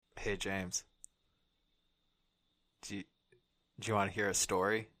Hey, James. Do you want to hear a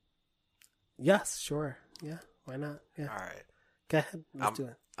story? Yes, sure. Yeah, why not? Yeah. All right. Go ahead. Let's do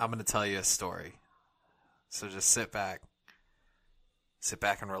it. I'm going to tell you a story. So just sit back. Sit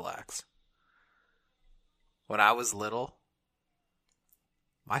back and relax. When I was little,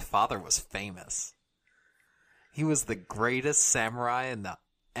 my father was famous. He was the greatest samurai in the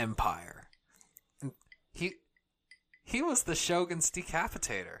empire. He was the shogun's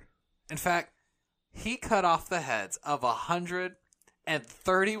decapitator. In fact, he cut off the heads of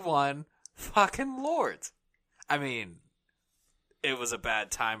 131 fucking lords. I mean, it was a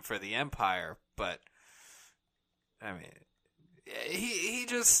bad time for the empire, but I mean, he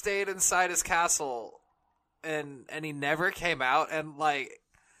just stayed inside his castle and he never came out, and like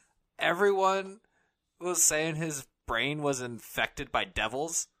everyone was saying his brain was infected by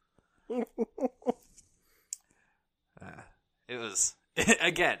devils. It was,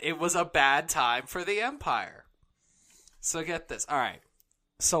 again, it was a bad time for the empire. So get this. All right.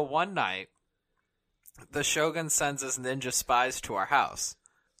 So one night, the shogun sends his ninja spies to our house,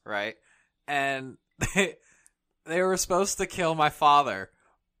 right? And they were supposed to kill my father,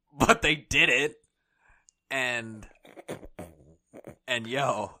 but they didn't. And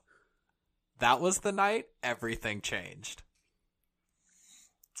yo, that was the night everything changed.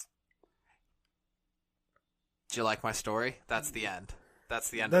 Do you like my story? That's the end. That's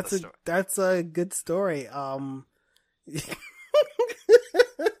the end of the story. That's a good story. Hello.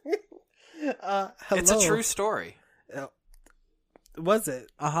 It's a true story. Was it?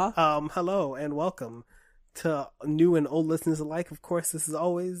 Uh-huh. Hello and welcome to new and old listeners alike. Of course, this is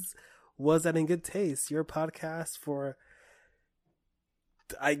always Was That in Good Taste, your podcast for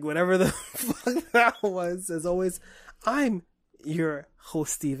whatever the fuck that was. As always, I'm your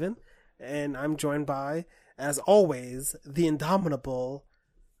host, Steven, and I'm joined by, as always, the indomitable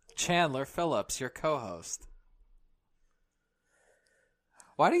Chandler Phillips, your co-host.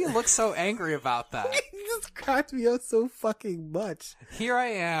 Why do you look so angry about that? You just cracked me up so fucking much. Here I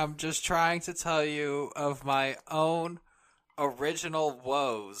am just trying to tell you of my own original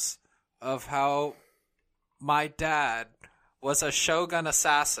woes of how my dad was a shogun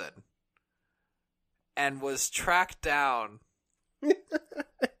assassin and was tracked down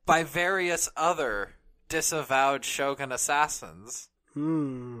by various other disavowed shogun assassins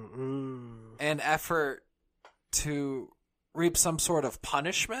in effort to reap some sort of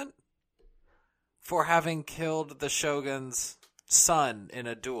punishment for having killed the shogun's son in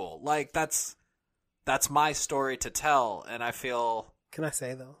a duel. Like, that's my story to tell, and I feel... Can I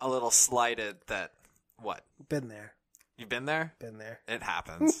say, though? A little slighted that... What? Been there. You've been there? Been there. It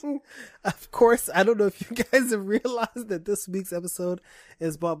happens. Of course, I don't know if you guys have realized that this week's episode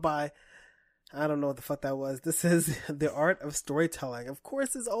is brought by... I don't know what the fuck that was. This is The Art of Storytelling. Of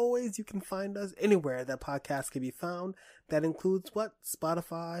course, as always, you can find us anywhere that podcasts can be found. That includes what?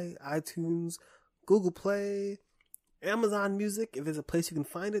 Spotify, iTunes, Google Play, Amazon Music. If there's a place you can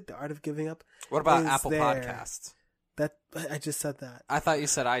find it, The Art of Giving Up. What about Apple Podcasts? That I just said that. I thought you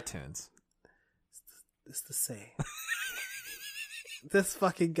said iTunes. It's the same. This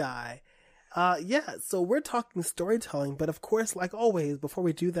fucking guy. Yeah, so we're talking storytelling, but of course, like always, before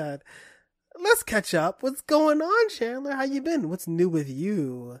we do that, let's catch up. What's going on, Chandler? How you been? What's new with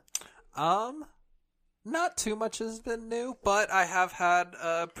you? Not too much has been new, but I have had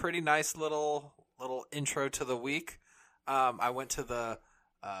a pretty nice little intro to the week. I went to the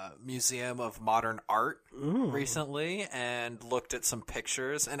Museum of Modern Art recently and looked at some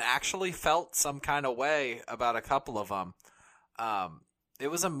pictures and actually felt some kind of way about a couple of them. It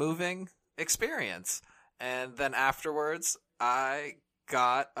was a moving experience. And then afterwards, I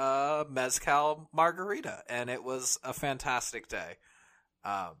got a mezcal margarita, and it was a fantastic day.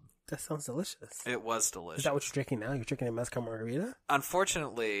 That sounds delicious. It was delicious. Is that what you're drinking now? You're drinking a mezcal margarita?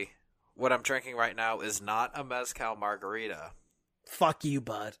 Unfortunately, what I'm drinking right now is not a mezcal margarita. Fuck you,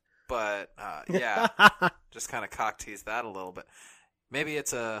 bud. But, yeah, just kind of cock-teased that a little bit. Maybe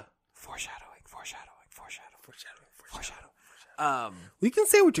it's a foreshadowing. We can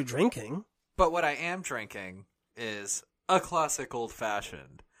say what you're drinking. But what I am drinking is a classic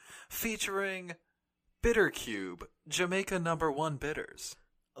old-fashioned featuring Bitter Cube, Jamaica #1 bitters.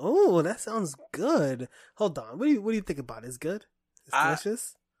 Oh, that sounds good. Hold on. What do you think about it? Is good? It's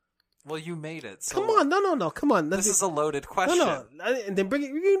delicious? Well, you made it. So come on. No. Come on. This is a loaded question. No. And then bring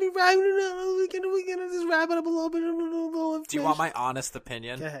it. We can just wrap it up a little bit. Do you want my honest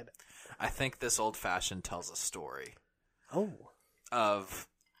opinion? Go ahead. I think this old-fashioned tells a story. Oh. Of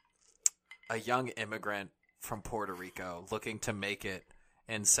a young immigrant from Puerto Rico looking to make it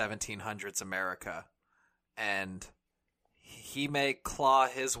in 1700s America. And he may claw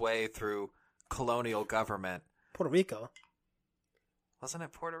his way through colonial government. Puerto Rico. Wasn't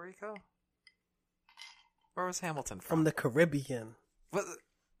it Puerto Rico? Where was Hamilton From the Caribbean. What?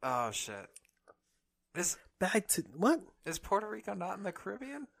 Oh shit! Back to what? Is Puerto Rico not in the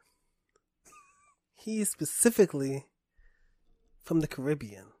Caribbean? He's specifically from the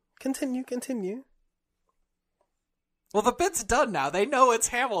Caribbean. Continue. Well, the bit's done now. They know it's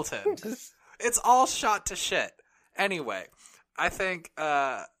Hamilton. It's all shot to shit. Anyway, I think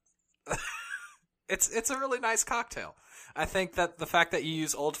it's a really nice cocktail. I think that the fact that you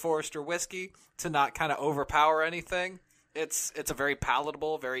use Old Forester whiskey to not kind of overpower anything, it's a very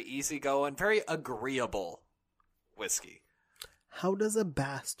palatable, very easygoing, very agreeable whiskey. How does a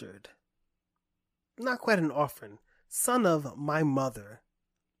bastard, not quite an orphan, son of my mother,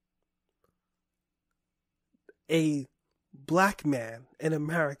 a black man in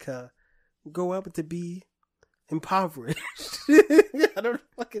America, grow up to be impoverished? I don't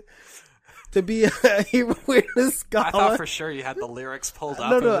fucking... To be a hero and a scholar. I thought for sure you had the lyrics pulled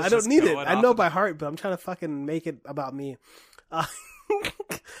up. No, I don't need it. I know by heart, but I'm trying to fucking make it about me.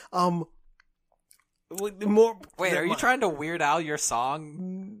 More. Wait, are you trying to Weird Al your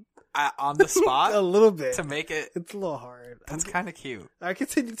song on the spot? A little bit to make it. It's a little hard. That's kind of cute. I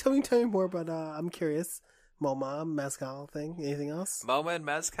continue. Tell me more, but I'm curious. MoMA, mezcal thing. Anything else? MoMA and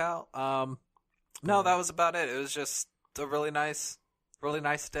mezcal. No, that was about it. It was just a really nice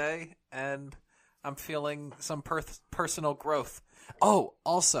day, and I'm feeling some personal growth. Oh,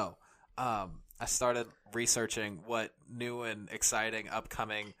 also, I started researching what new and exciting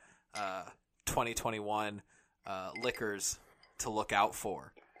upcoming 2021 liquors to look out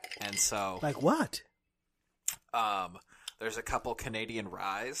for. And so... Like what? There's a couple Canadian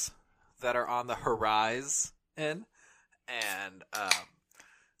ryes that are on the horizon, and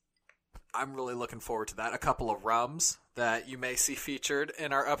I'm really looking forward to that. A couple of rums that you may see featured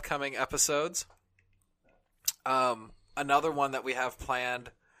in our upcoming episodes. Another one that we have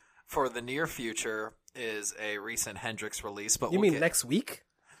planned for the near future is a recent Hendrix release. But you mean next week?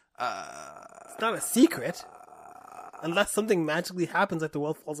 It's not a secret. Unless something magically happens, like the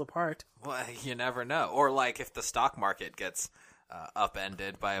world falls apart. Well, you never know. Or like if the stock market gets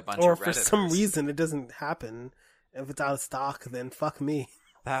upended by a bunch of Redditors. Or for some reason it doesn't happen. If it's out of stock, then fuck me.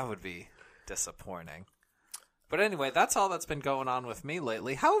 That would be disappointing. But anyway, that's all that's been going on with me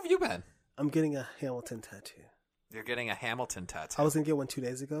lately. How have you been? I'm getting a Hamilton tattoo. You're getting a Hamilton tattoo? I was going to get one 2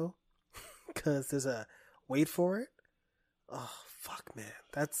 days ago. Because there's a... Wait for it. Oh, fuck, man.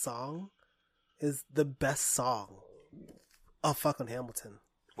 That song is the best song of fucking Hamilton.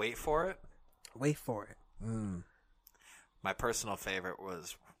 Wait for it? Wait for it. My personal favorite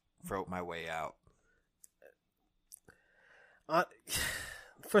was Wrote My Way Out.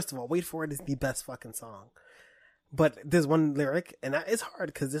 First of all, Wait for It is the best fucking song. But there's one lyric, and it's hard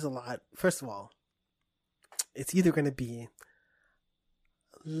because there's a lot. First of all, it's either going to be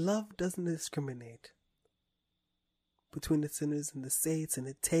love doesn't discriminate between the sinners and the saints, and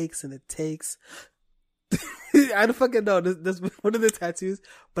it takes. I don't fucking know. This one of the tattoos,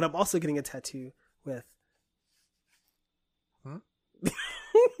 but I'm also getting a tattoo with.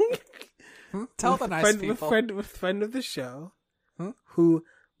 Tell the nice people. Friend of the show, who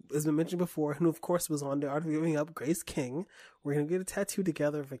has been mentioned before, who of course was on the Art of Giving Up, Grace King. We're gonna get a tattoo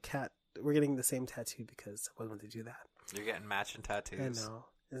together of a cat. We're getting the same tattoo because I wanted to do that. You're getting matching tattoos. I know.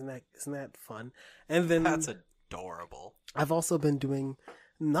 Isn't that fun? And then that's adorable. I've also been doing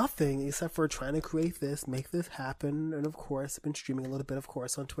nothing except for trying to make this happen, and of course, I've been streaming a little bit, of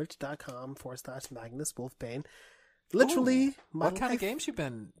course, on twitch.com/Magnus Wolfbane. Literally, what kind of games you've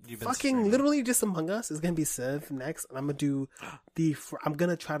been fucking streaming? Literally just Among Us is gonna be Civ next, and I'm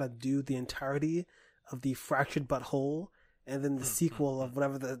gonna try to do the entirety of the Fractured Butthole, and then the sequel of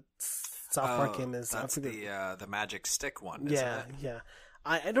whatever the South Park game is. That's the Magic Stick one. Isn't it? Yeah.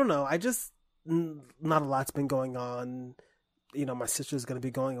 I don't know. I just not a lot's been going on. You know, my sister's gonna be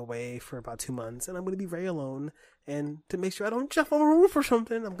going away for about 2 months, and I'm gonna be very alone. And to make sure I don't jump on a roof or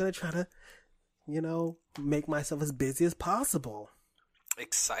something, I'm gonna try to, make myself as busy as possible.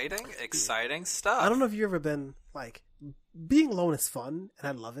 Exciting stuff. I don't know if you've ever been, like, being alone is fun, and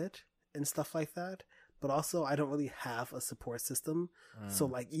I love it, and stuff like that, but also I don't really have a support system, so,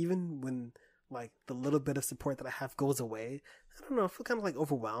 like, even when, like, the little bit of support that I have goes away, I don't know, I feel kind of, like,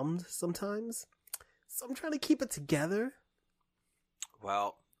 overwhelmed sometimes, so I'm trying to keep it together.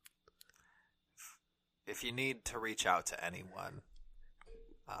 Well, if you need to reach out to anyone,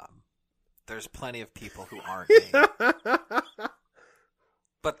 there's plenty of people who aren't me.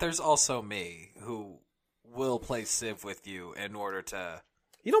 But there's also me who will play Civ with you in order to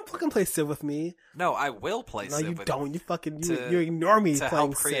You don't fucking play Civ with me. No, I will play No, Civ you with don't. You fucking to- you ignore me to playing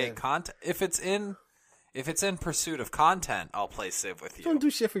help create Civ. content. If it's in pursuit of content, I'll play Civ with You you. don't do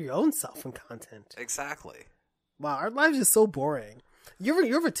shit for your own self and content. Exactly. Wow, our lives are so boring.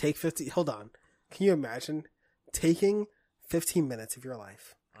 You ever take 50? Hold on. Can you imagine taking 15 minutes of your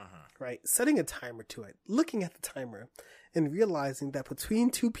life, right? Setting a timer to it, looking at the timer, and realizing that between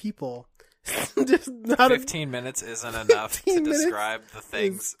two people, there's not 15 minutes isn't enough to 15 minutes describe the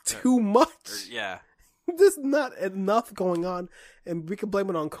things. too much. Yeah. There's not enough going on, and we can blame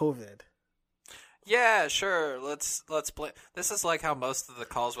it on COVID. Yeah, sure. Let's blame. This is like how most of the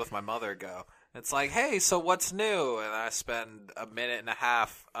calls with my mother go. It's like, hey, so what's new? And I spend a minute and a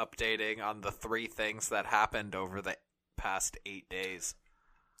half updating on the 3 things that happened over the past 8 days.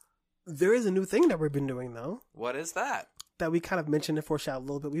 There is a new thing that we've been doing though, What is that? that we kind of mentioned and foreshadowed a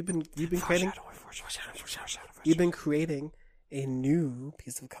little bit. We've been creating a new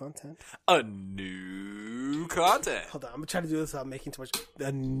piece of content. A new content. Hold on, I'm gonna try to do this without making too much.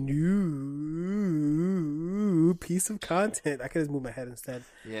 A new piece of content. I could just move my head instead.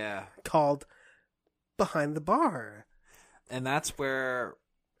 Yeah. Called Behind the Bar. And that's where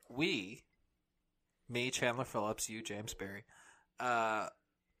we, me, Chandler Phillips, you, James Berry, go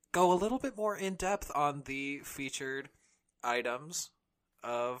a little bit more in depth on the featured items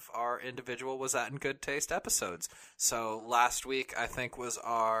of our individual Was That in Good Taste episodes. So last week, I think, was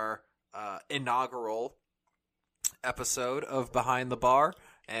our inaugural episode of Behind the Bar,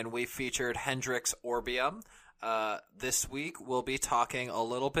 and we featured Hendrix Orbium. This week, we'll be talking a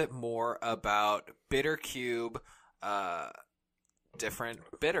little bit more about Bitter Cube, different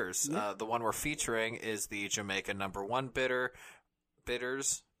bitters. The one we're featuring is the Jamaica No. 1 bitter.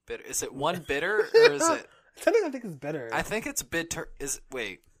 Bitters? Is it one bitter, or is it... I think it's better. I think it's bitter.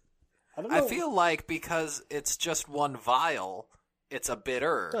 Wait. I don't know. I feel like because it's just one vial, it's a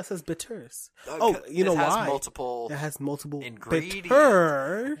bitter. No, it says bitters. Oh, you know it has why? multiple. It has multiple ingredients.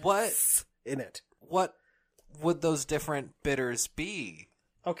 bitters What in it. What would those different bitters be?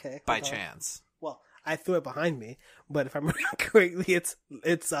 Okay. By hold on. chance. Well, I threw it behind me, but if I remember correctly, it's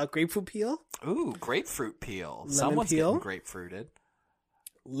grapefruit peel, Ooh, grapefruit peel. Lemon Someone's peel? getting grapefruited.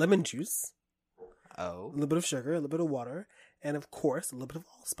 lemon juice, Oh. a little bit of sugar, a little bit of water, and of course, a little bit of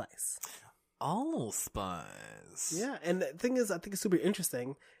allspice. Allspice. Yeah, and the thing is, I think it's super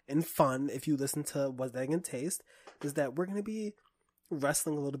interesting and fun if you listen to What's That in Taste, is that we're going to be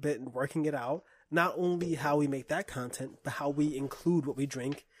wrestling a little bit and working it out. Not only how we make that content, but how we include what we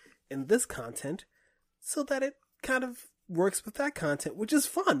drink in this content so that it kind of works with that content, which is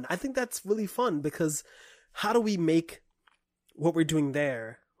fun. I think that's really fun because how do we make what we're doing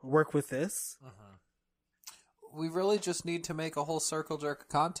there work with this? We really just need to make a whole circle jerk of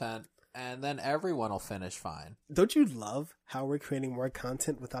content, and then everyone will finish fine. Don't you love how we're creating more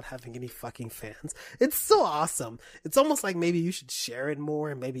content without having any fucking fans? It's so awesome. It's almost like maybe you should share it more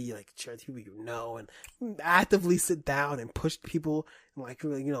and maybe like share it to people you know and actively sit down and push people and like,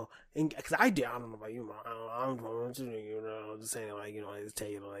 really, you know, because I don't know about you, I'm just saying like, you know, I just tell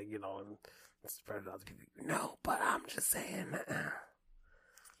you like, you know, and spread it out to people you know, but I'm just saying.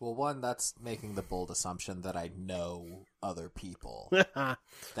 Well, one, that's making the bold assumption that I know other people.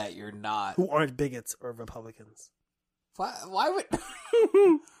 That you're not. Who aren't bigots or Republicans. Why would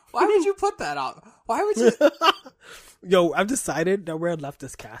why would you put that out? Why would you? Yo, I've decided that we're a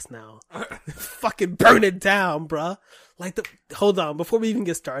leftist cast now. Fucking burn it down, bruh. Like hold on, before we even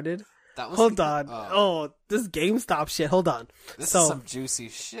get started. That was Hold on. Oh, this GameStop shit. Hold on. This is some juicy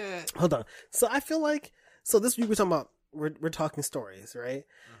shit. Hold on. So I feel like this week we're talking about we're talking stories, right?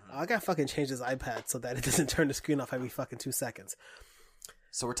 I gotta fucking change this iPad so that it doesn't turn the screen off every fucking 2 seconds.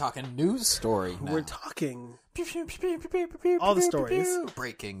 So we're talking news story now. We're talking all the stories.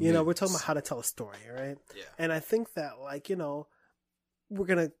 Breaking You know, news. we're talking about how to tell a story, right? Yeah. And I think that, like, you know, we're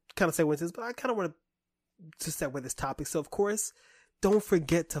gonna kind of say what this, but I kind of want to set with this topic. So, of course, don't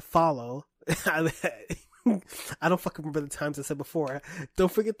forget to follow. I don't fucking remember the times I said before. Don't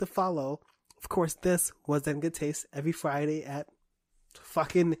forget to follow. Of course, this Was That in Good Taste every Friday at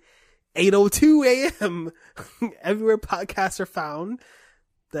fucking 8:02 a.m. Everywhere podcasts are found.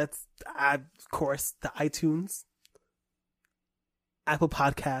 That's, of course, the iTunes, Apple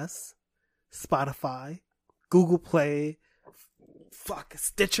Podcasts, Spotify, Google Play,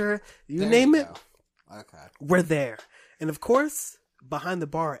 Stitcher, you name it. Okay. We're there. And of course, Behind the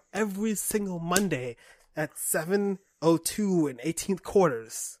Bar every single Monday at 7:02 and 18th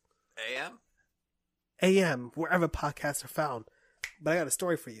quarters. AM, wherever podcasts are found. But I got a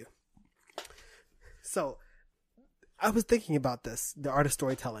story for you. So, I was thinking about this, the art of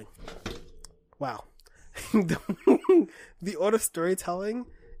storytelling. Wow. The art of storytelling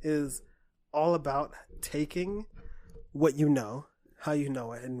is all about taking what you know, how you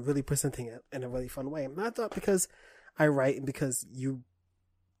know it, and really presenting it in a really fun way. And not because I write and because you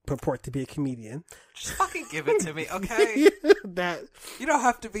purport to be a comedian. Just fucking give it to me, okay? That you don't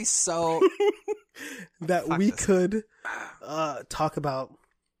have to be so... that Fuck we this. could talk about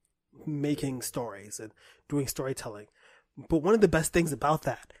making stories and doing storytelling. But one of the best things about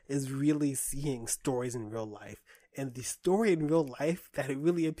that is really seeing stories in real life. And the story in real life that it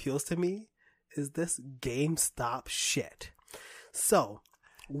really appeals to me is this GameStop shit. So,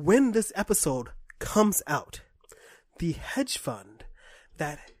 when this episode comes out, the hedge fund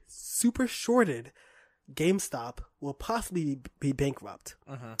that super shorted GameStop will possibly be bankrupt.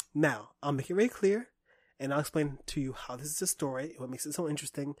 Mm-hmm. Now, I'll make it very clear, and I'll explain to you how this is a story, what makes it so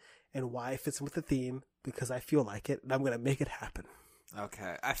interesting, and why it fits in with the theme, because I feel like it, and I'm going to make it happen.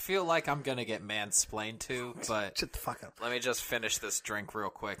 Okay. I feel like I'm going to get mansplained to, but Shut the fuck up. let me just finish this drink real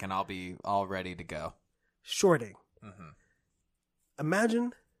quick, and I'll be all ready to go. Shorting. Mm-hmm.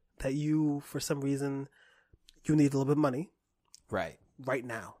 Imagine that you, for some reason, you need a little bit of money Right. right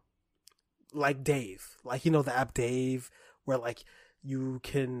now. Like Dave. Like, you know, the app Dave, where, like, you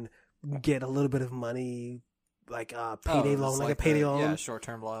can get a little bit of money, like a payday it's loan, like a payday loan. Yeah,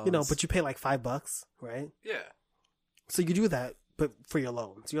 short-term loans. You know, but you pay like $5, right? Yeah. So you do that, but for your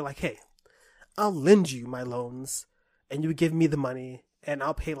loans. You're like, hey, I'll lend you my loans, and you give me the money, and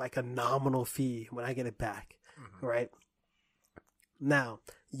I'll pay like a nominal fee when I get it back, right? Now,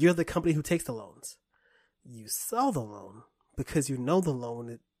 you're the company who takes the loans. You sell the loan because you know the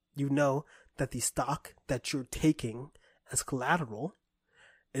loan, you know that the stock that you're taking as collateral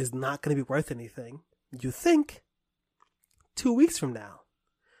is not going to be worth anything. You think 2 weeks from now.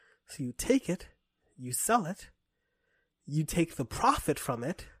 So you take it, you sell it, you take the profit from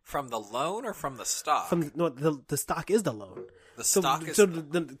it. From the loan or from the stock? The stock is the loan. The stock is...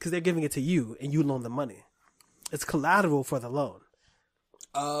 because they're giving it to you and you loan the money. It's collateral for the loan.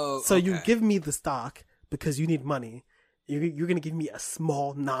 Oh, So okay. you give me the stock because you need money. You're going to give me a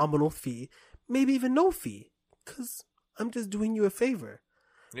small nominal fee, maybe even no fee, because I'm just doing you a favor.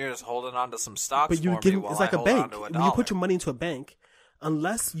 You're just holding on to some stocks But you for give me while it's like I a hold bank. on to When $1. you put your money into a bank,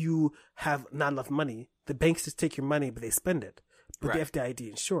 unless you have not enough money, the banks just take your money, but they spend it. But Right. the FDIC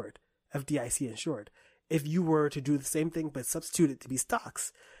insured. If you were to do the same thing but substitute it to be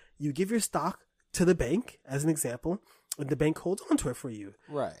stocks, you give your stock to the bank, as an example, and the bank holds on to it for you.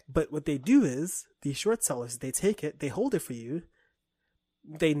 Right. But what they do is, the short sellers, they take it, they hold it for you.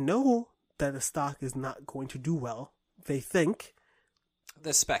 They know that the stock is not going to do well. They think.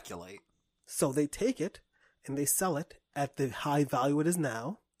 They speculate. So they take it and they sell it at the high value it is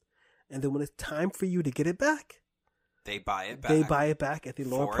now. And then when it's time for you to get it back, They buy it back. they buy it back at the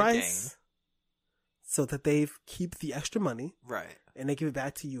lower for a price gain. so that they keep the extra money Right. and they give it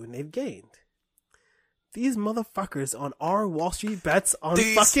back to you and they've gained. These motherfuckers on our Wall Street Bets on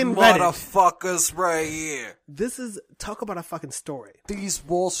These fucking Reddit. motherfuckers right here. This is, talk about a fucking story. These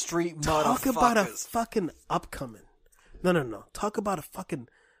Wall Street motherfuckers. Talk about a fucking upcoming. No. Talk about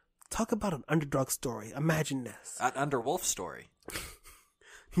an underdog story. Imagine this. An Underwolf story.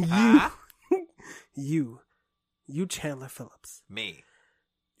 You, Chandler Phillips. Me.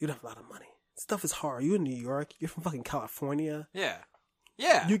 You don't have a lot of money. Stuff is hard. You in New York. You're from fucking California. Yeah.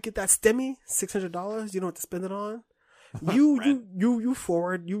 Yeah. You get that STEMI, $600. You don't have to spend it on. You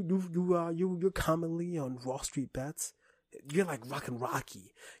forward. You're commonly on Wall Street Bets. You're like rockin'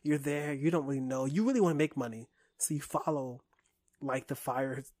 Rocky. You're there. You don't really know. You really want to make money, so you follow like the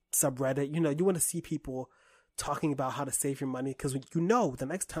FIRE subreddit. You know, you want to see people talking about how to save your money because you know the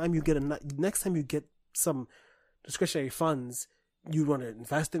next time you get some discretionary funds, you want to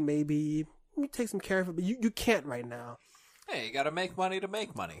invest in, maybe you take some care of it, but you can't right now. Hey, you gotta make money to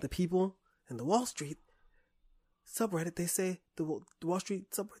make money. The people in the Wall Street subreddit, they say, the Wall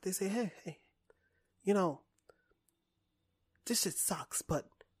Street subreddit, they say, hey, you know, this shit sucks, but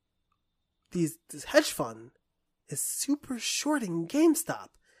this hedge fund is super shorting GameStop.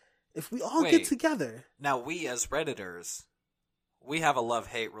 If we all get Wait. together. Now, we as Redditors, we have a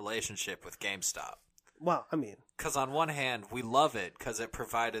love-hate relationship with GameStop. Well, I mean. Because on one hand, we love it because it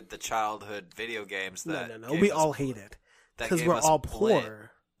provided the childhood video games that... No. We all hate it. Because we're all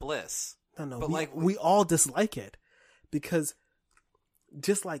poor. Bliss. No. But we all dislike it. Because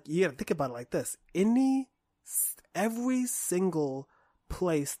just like, you gotta think about it like this. Every single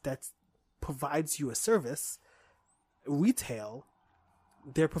place that provides you a service, retail,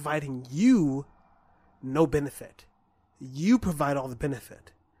 they're providing you no benefit. You provide all the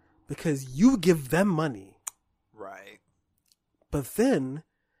benefit because you give them money. Right. But then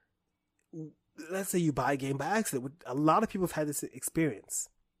let's say you buy a game by accident. A lot of people have had this experience.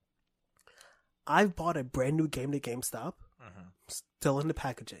 I've bought a brand new game to GameStop, still in the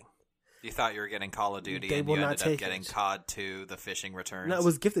packaging. You thought you were getting Call of Duty, They and will you not ended up take getting it. COD 2, The Fishing Returns. No, it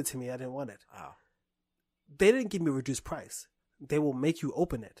was gifted to me. I didn't want it. Oh. They didn't give me a reduced price. They will make you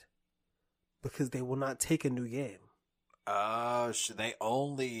open it because they will not take a new game. Oh, they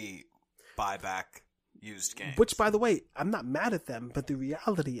only buy back used games. Which, by the way, I'm not mad at them, but the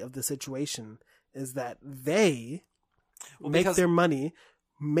reality of the situation is that they make their money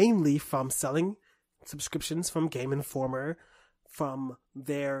mainly from selling subscriptions from Game Informer, from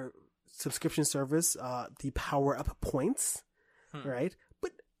their subscription service, the Power Up Points, right?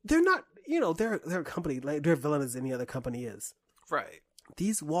 But they're not, they're a company, like they're villain as any other company is. Right.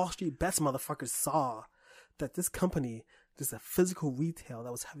 These Wall Street Bets motherfuckers saw that this company, just a physical retail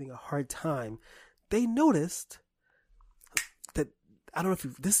that was having a hard time. They noticed that, I don't know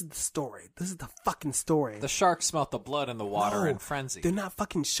if this is the story. This is the fucking story. The shark smelt the blood in the water No, in frenzy. They're not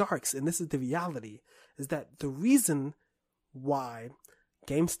fucking sharks. And this is the reality, is that the reason why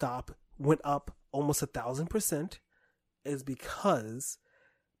GameStop went up almost 1,000% is because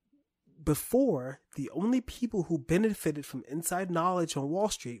before, the only people who benefited from inside knowledge on Wall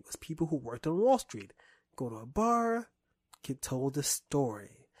Street was people who worked on Wall Street. Go to a bar, get told a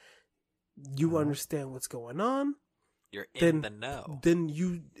story. You understand what's going on. You're in the know.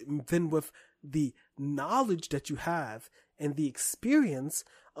 Then with the knowledge that you have and the experience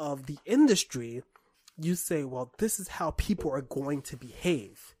of the industry, you say, well, this is how people are going to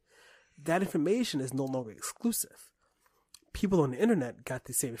behave. That information is no longer exclusive. People on the internet got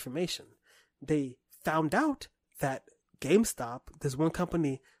the same information. They found out that GameStop, this one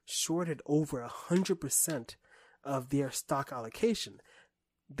company, shorted over 100% of their stock allocation.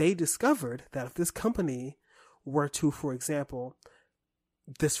 They discovered that if this company were to, for example,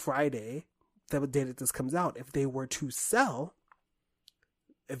 this Friday, the day that this comes out, if they were to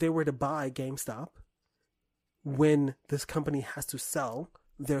buy GameStop, when this company has to sell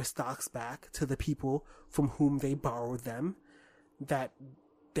their stocks back to the people from whom they borrowed them, that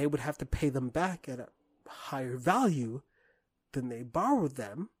they would have to pay them back at a higher value than they borrowed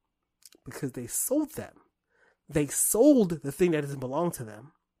them because they sold them. They sold the thing that doesn't belong to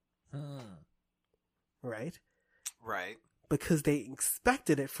them. Right? Right. Because they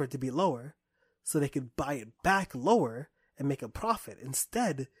expected it for it to be lower so they could buy it back lower and make a profit.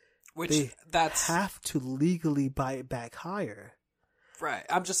 Instead, they have to legally buy it back higher. Right.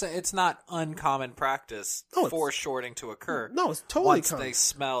 I'm just saying it's not uncommon practice for shorting to occur. No, it's totally once common. they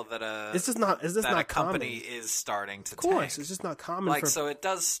smell that it's just not a common. company is starting to Of course, tank. it's just not common. So it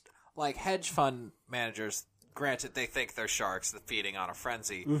does, like hedge fund managers, granted they think they're sharks that feeding on a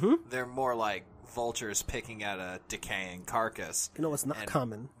frenzy. Mm-hmm. They're more like vultures picking at a decaying carcass. It's not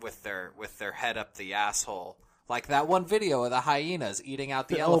common. With their head up the asshole. Like that one video of the hyenas eating out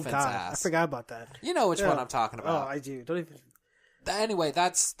the elephant's ass. I forgot about that. You know which one I'm talking about. Oh, I do. Don't even. Anyway,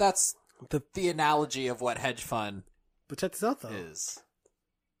 that's the analogy of what hedge fund But check this out, though. is.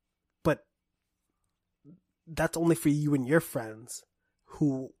 But that's only for you and your friends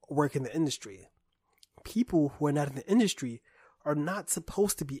who work in the industry. People who are not in the industry are not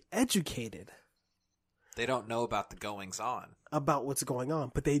supposed to be educated. They don't know about the goings on. About what's going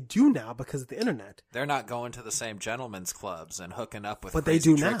on. But they do now because of the internet. They're not going to the same gentlemen's clubs and hooking up with But they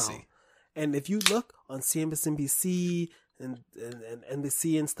Crazy do Trixie. now. And if you look on CNBC and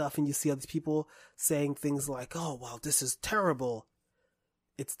NBC and stuff, and you see all these people saying things like, oh, well, this is terrible.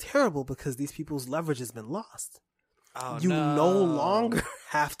 It's terrible because these people's leverage has been lost. Oh, You no longer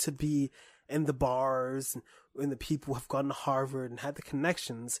have to be in the bars and the people who have gone to Harvard and had the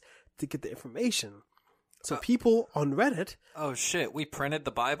connections to get the information. So people on Reddit. Oh, shit. We printed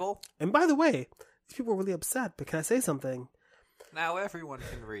the Bible? And by the way, these people are really upset. But can I say something? Now everyone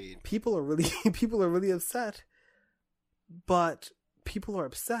can read. People are really upset. But people are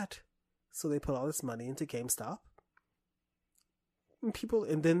upset. So they put all this money into GameStop.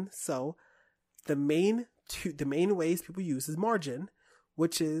 So the main ways people use is margin,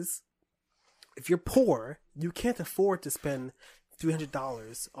 which is if you're poor, you can't afford to spend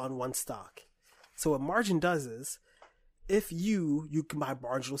 $300 on one stock. So what margin does is if you can buy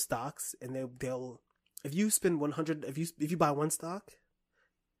marginal stocks and they'll if you spend 100 if you buy one stock,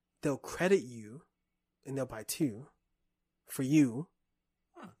 they'll credit you and they'll buy two for you.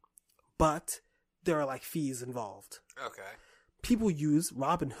 But there are like fees involved. Okay. People use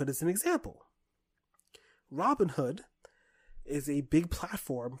Robinhood as an example. Robinhood is a big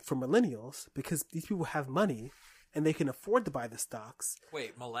platform for millennials because these people have money and they can afford to buy the stocks.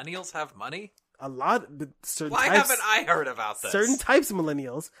 Wait, millennials have money? A lot, certain Why types, haven't I heard about this? certain types of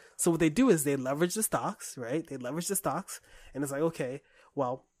millennials. So what they do is they leverage the stocks, right? They leverage the stocks, and it's like, okay,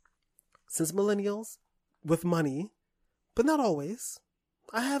 well, since millennials with money, but not always,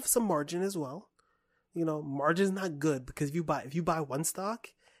 I have some margin as well. You know, margin's not good because if you buy one stock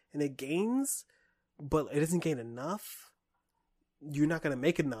and it gains, but it doesn't gain enough, you're not gonna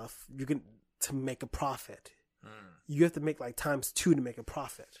make enough. To make a profit. You have to make like times 2 to make a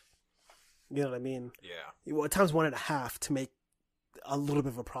profit. You know what I mean? Yeah. Well, times 1.5 to make a little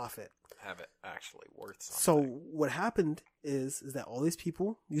bit of a profit. Have it actually worth something. So what happened is that all these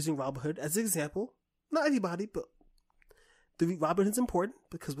people using Robinhood as an example, not everybody, but the Robinhood's important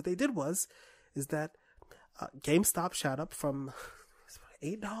because what they did is that GameStop shot up from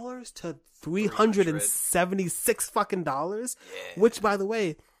 $8 to $376 fucking dollars, which by the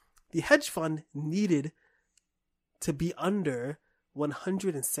way, the hedge fund needed to be under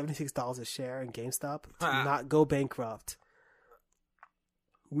 $176 a share in GameStop to not go bankrupt.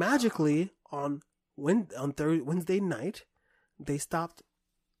 Magically, on Wednesday night, they stopped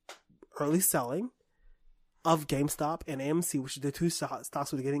early selling of GameStop and AMC, which are the two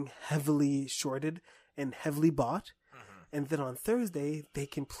stocks were getting heavily shorted and heavily bought. Mm-hmm. And then on Thursday, they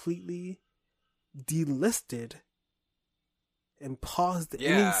completely delisted and paused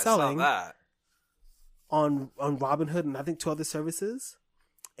any selling on Robinhood and I think 2 other services.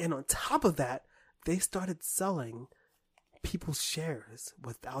 And on top of that, they started selling people's shares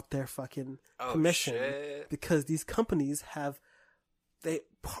without their fucking permission. Shit. Because these companies they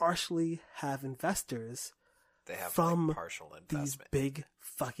partially have investors from like partial investment. These big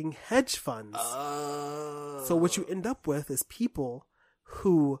fucking hedge funds. So what you end up with is people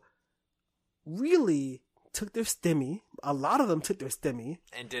who really took their stimmy. A lot of them took their stimmy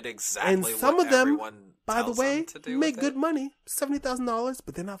and did exactly and some what of them, everyone by the way, to do make with good it. money, $70,000,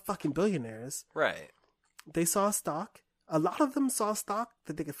 but they're not fucking billionaires. Right. They saw a stock. A lot of them saw a stock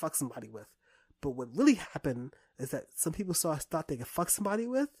that they could fuck somebody with. But what really happened is that some people saw a stock they could fuck somebody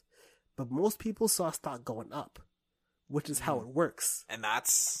with, but most people saw a stock going up, which is how it works. And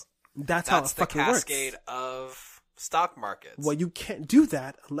that's how it the fucking works. cascade of stock markets. Well, you can't do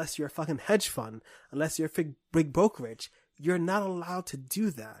that unless you're a fucking hedge fund, unless you're a big brokerage. You're not allowed to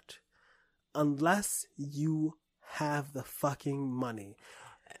do that unless you have the fucking money.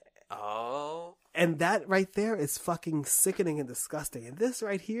 Oh. And that right there is fucking sickening and disgusting. And this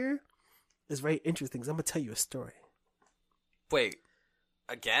right here is very interesting because I'm going to tell you a story. Wait.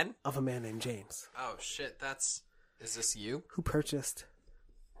 Again? Of a man named James. Oh, shit. Is this you? Who purchased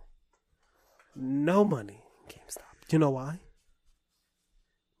no money in GameStop. Do you know why? I'm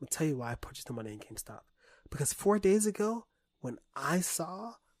going to tell you why I purchased no money in GameStop. Because 4 days ago, when I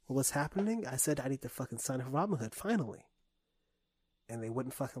saw what was happening, I said I need to fucking sign up for Robinhood, finally. And they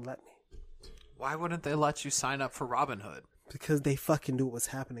wouldn't fucking let me. Why wouldn't they let you sign up for Robinhood? Because they fucking knew what was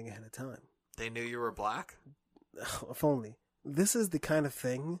happening ahead of time. They knew you were black? If only. This is the kind of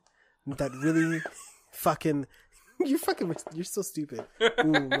thing that really fucking... You're so stupid.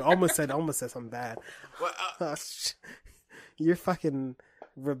 Ooh, almost said something bad. What, You're fucking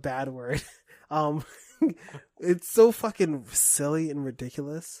a bad word. It's so fucking silly and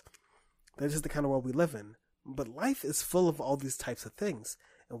ridiculous. That's just the kind of world we live in. But life is full of all these types of things.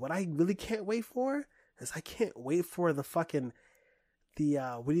 And what I really can't wait for is I can't wait for the fucking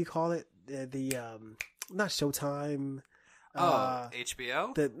what do you call it? Not Showtime.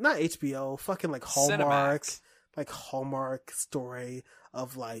 HBO? Not HBO. Fucking like Hallmark. Cinemax. Like Hallmark story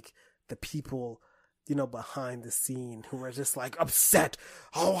of like the people, you know, behind the scene who are just like upset.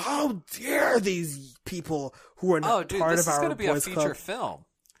 Oh, how dare these people who are not part of our boys club. Oh, dude, this is going to be a feature film.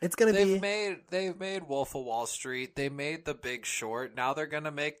 It's going to be. They've made Wolf of Wall Street. They made The Big Short. Now they're going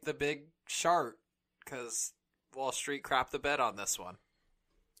to make The Big Short because Wall Street crapped the bed on this one.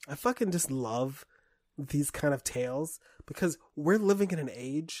 I fucking just love these kind of tales because we're living in an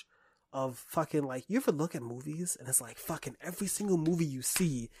age of fucking like, you ever look at movies and it's like fucking every single movie you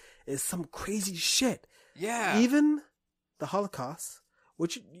see is some crazy shit. Yeah. Even the Holocaust,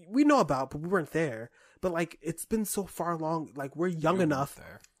 which we know about, but we weren't there. But like, it's been so far along. Like, we're young enough.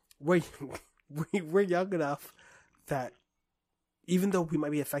 We're young enough that even though we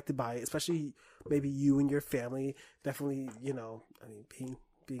might be affected by it, especially maybe you and your family, definitely, you know, I mean,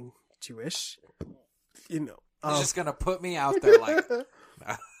 being Jewish, you know. He's just gonna put me out there like,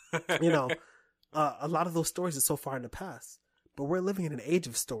 you know, a lot of those stories are so far in the past. But we're living in an age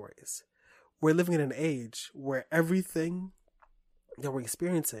of stories. We're living in an age where everything that we're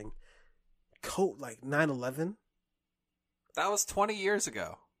experiencing, like 9/11. That was 20 years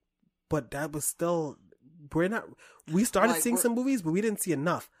ago. But that was still we started Like, seeing we're- some movies, but we didn't see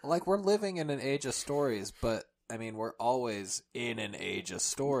enough. Like, we're living in an age of stories, but, I mean, we're always in an age of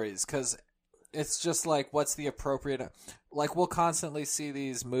stories, because it's just like, what's the appropriate... Like, we'll constantly see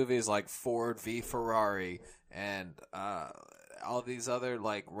these movies like Ford v. Ferrari and all these other,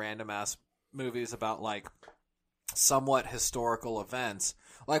 like, random-ass movies about, like, somewhat historical events.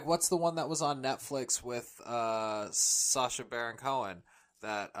 Like, what's the one that was on Netflix with Sacha Baron Cohen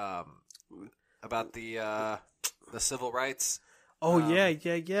that about the civil rights? Oh yeah.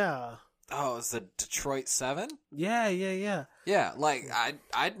 Oh, it was the Detroit 7? Yeah. Yeah, like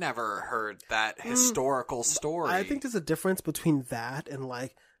I'd never heard that historical story. I think there's a difference between that and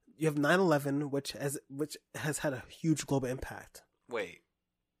like you have 9/11, which has had a huge global impact. Wait,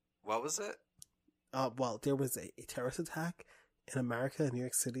 what was it? Well, there was a terrorist attack in America, in New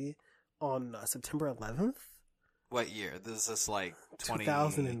York City, on September 11th. What year? This is like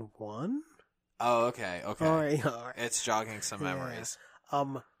 2001. Oh, okay. All right. It's jogging some memories.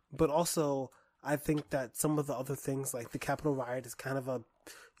 But also, I think that some of the other things, like the Capitol riot, is kind of a,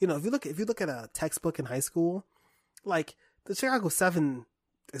 if you look at a textbook in high school, like the Chicago 7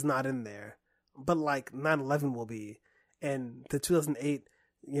 is not in there, but like 9/11 will be, and the 2008,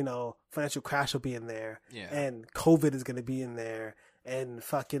 financial crash will be in there, Yeah. and COVID is going to be in there, and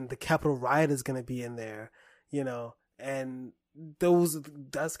fucking the Capitol riot is going to be in there, and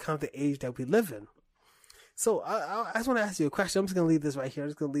that's kind of the age that we live in. So I just want to ask you a question. I'm just gonna leave this right here. I'm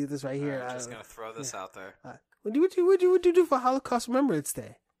just gonna throw this out there. What would you do for Holocaust Remembrance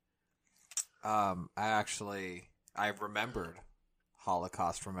Day? I remembered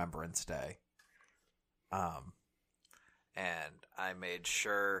Holocaust Remembrance Day. And I made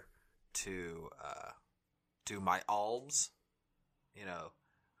sure to do my alms.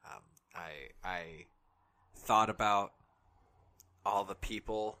 I thought about all the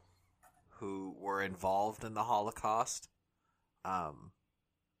people who were involved in the Holocaust. And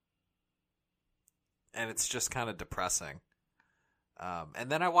it's just kind of depressing. And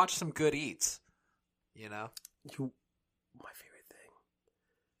then I watched some Good Eats, My favorite thing.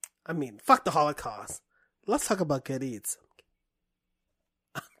 I mean, fuck the Holocaust. Let's talk about Good Eats.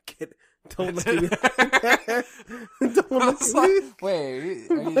 I'm kidding. Don't look at me. Don't look at me. Wait,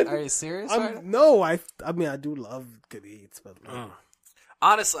 are you serious? No, I mean, I do love Good Eats, but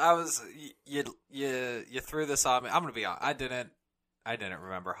honestly, you threw this on me. I'm gonna be honest. I didn't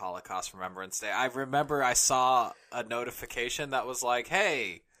remember Holocaust Remembrance Day. I remember I saw a notification that was like,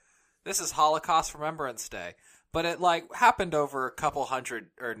 "Hey, this is Holocaust Remembrance Day," but it like happened over a couple hundred,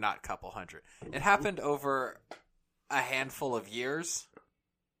 or not couple hundred. It happened over a handful of years.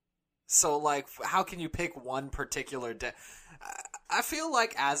 So like, how can you pick one particular day? I feel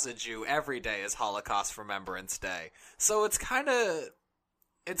like as a Jew, every day is Holocaust Remembrance Day. So it's kind of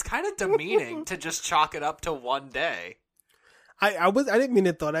demeaning to just chalk it up to one day. I didn't mean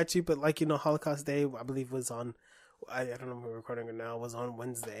to throw at you, but like, Holocaust Day, I believe was on, I don't know if we're recording it now, was on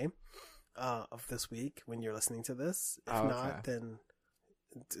Wednesday of this week when you're listening to this. If not, then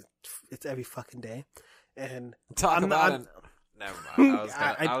it's every fucking day. And never mind.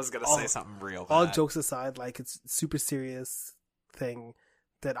 I was gonna say something real bad. All jokes aside, like, it's a super serious thing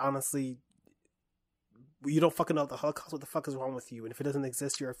that honestly, you don't fucking know the Holocaust. What the fuck is wrong with you? And if it doesn't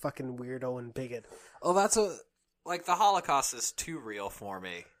exist, you're a fucking weirdo and bigot. Well, like, the Holocaust is too real for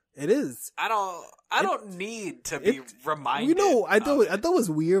me. It is. I don't need to be reminded. I thought it was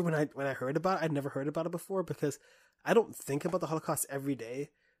weird when I heard about it. I'd never heard about it before because I don't think about the Holocaust every day,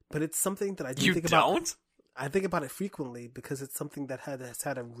 but it's something that I do think about. You don't? I think about it frequently because it's something that has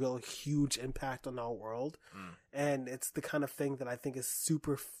had a real huge impact on our world, and it's the kind of thing that I think is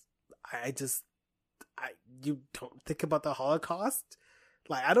super. You don't think about the Holocaust?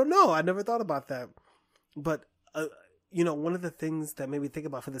 Like, I don't know. I never thought about that, but. One of the things that made me think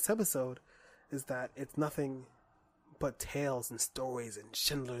about for this episode is that it's nothing but tales and stories and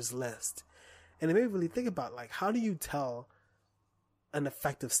Schindler's List. And it made me really think about, like, how do you tell an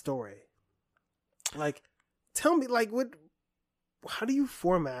effective story? Like, tell me, like, how do you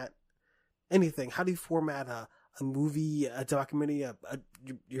format anything? How do you format a movie, a documentary,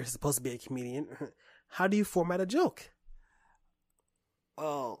 you're supposed to be a comedian. How do you format a joke?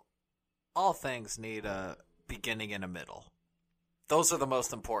 Well, all things need a beginning and a middle. Those are the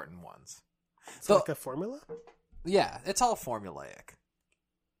most important ones. So like a formula? Yeah, it's all formulaic.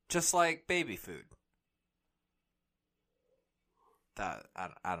 Just like baby food. That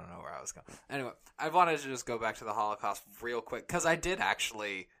I don't know where I was going. Anyway, I wanted to just go back to the Holocaust real quick because I did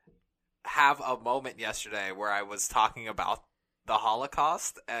actually have a moment yesterday where I was talking about the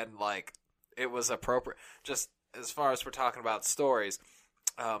Holocaust and like it was appropriate. Just as far as we're talking about stories,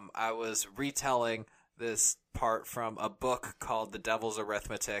 I was retelling part from a book called The Devil's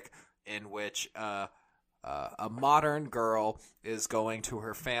Arithmetic, in which a modern girl is going to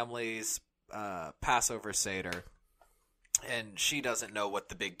her family's Passover Seder, and she doesn't know what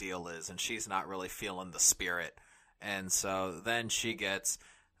the big deal is, and she's not really feeling the spirit. And so then she gets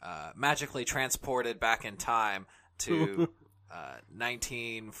magically transported back in time to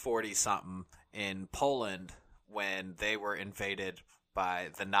 1940-something in Poland when they were invaded by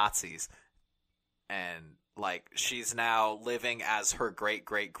the Nazis. And, like, she's now living as her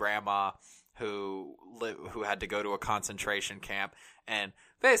great-great-grandma who had to go to a concentration camp. And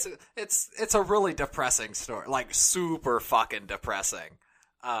basically, it's a really depressing story. Like, super fucking depressing.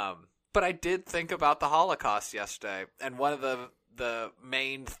 But I did think about the Holocaust yesterday, and one of the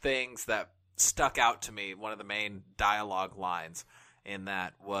main things that stuck out to me, one of the main dialogue lines in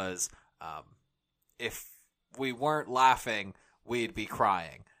that was, if we weren't laughing, we'd be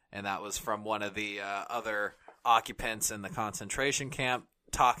crying. And that was from one of the other occupants in the concentration camp,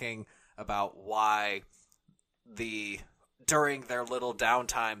 talking about why during their little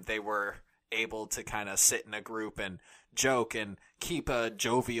downtime they were able to kind of sit in a group and joke and keep a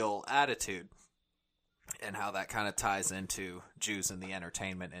jovial attitude, and how that kind of ties into Jews in the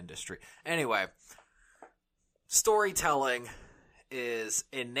entertainment industry. Anyway, storytelling is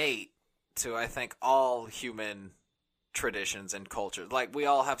innate to, I think, all human traditions and cultures. Like, we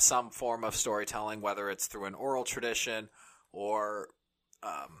all have some form of storytelling, whether it's through an oral tradition or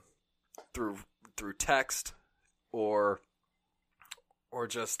through text, or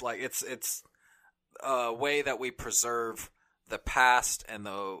just like it's a way that we preserve the past and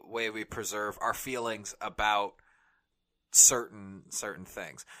the way we preserve our feelings about certain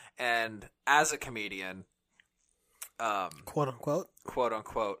things. And as a comedian, quote unquote,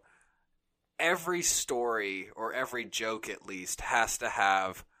 every story, or every joke at least, has to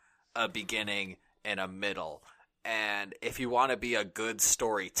have a beginning and a middle. And if you want to be a good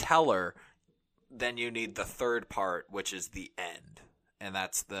storyteller, then you need the third part, which is the end. And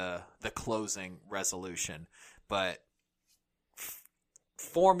that's the closing resolution. But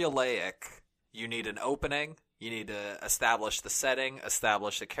formulaic, you need an opening, you need to establish the setting,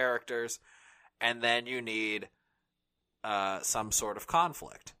 establish the characters, and then you need some sort of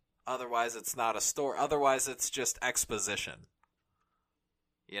conflict. Otherwise, it's not a story. Otherwise, it's just exposition.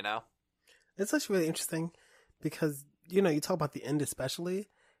 You know? It's actually really interesting because, you talk about the end especially,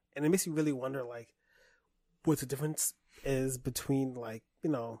 and it makes you really wonder, like, what the difference is between, like,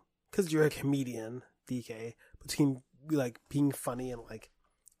 because you're a comedian, DK, between, like, being funny and, like,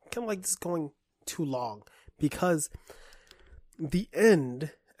 kind of like just going too long. Because the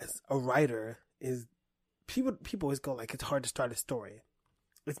end, as a writer, is, people always go, like, it's hard to start a story.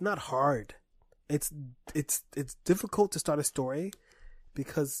 It's not hard. It's difficult to start a story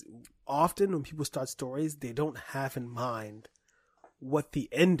because often when people start stories, they don't have in mind what the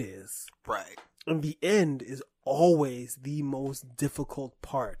end is. Right. And the end is always the most difficult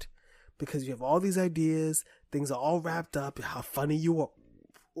part because you have all these ideas, things are all wrapped up, how funny you are.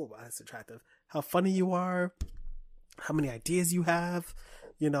 Oh, that's attractive. How funny you are, how many ideas you have,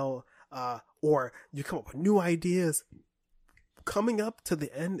 or you come up with new ideas. Coming up to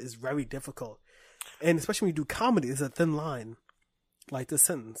the end is very difficult. And especially when you do comedy, there's a thin line, like this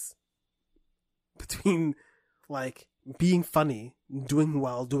sentence, between, like, being funny, doing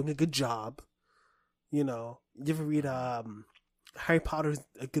well, doing a good job. You ever read Harry Potter's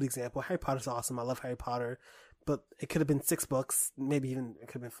a good example. Harry Potter's awesome. I love Harry Potter. But it could have been 6 books, maybe even it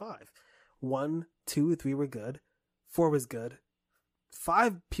could have been 5. 1, 2, 3 were good. 4 was good.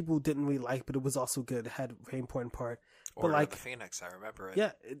 5 people didn't really like, but it was also good. It had a very important part. Order but like of the Phoenix, I remember it.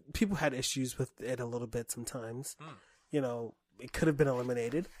 Yeah, people had issues with it a little bit sometimes. It could have been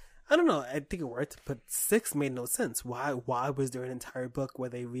eliminated. I don't know. I think it worked, but 6 made no sense. Why was there an entire book where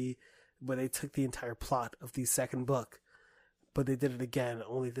they took the entire plot of the second book, but they did it again,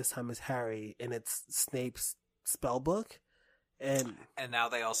 only this time as Harry, and it's Snape's spell book, and now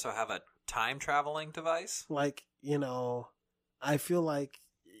they also have a time traveling device. Like, I feel like,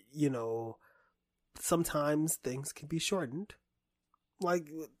 sometimes things can be shortened. Like,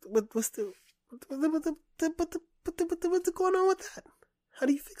 what's going on with that? How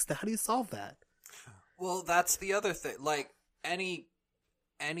do you fix that? How do you solve that? Well, that's the other thing. Like, any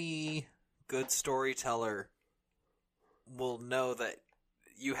good storyteller will know that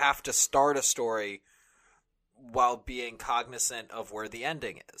you have to start a story while being cognizant of where the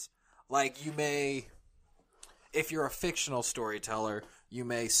ending is. Like, if you're a fictional storyteller, you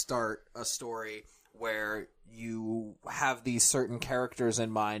may start a story where you have these certain characters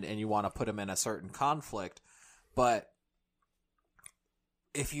in mind and you want to put them in a certain conflict, but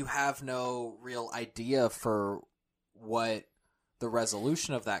if you have no real idea for what the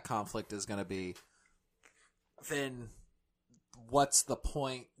resolution of that conflict is going to be, then what's the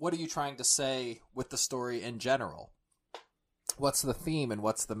point? What are you trying to say with the story in general? What's the theme and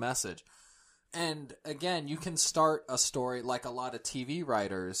what's the message? And again, you can start a story like a lot of TV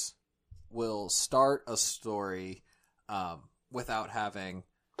writers will start a story without having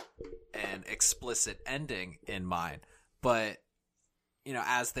an explicit ending in mind. But, you know,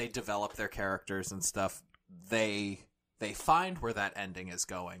 as they develop their characters and stuff, they find where that ending is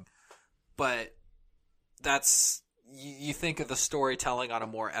going. But that's, you think of the storytelling on a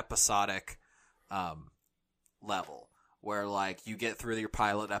more episodic level, where, like, you get through your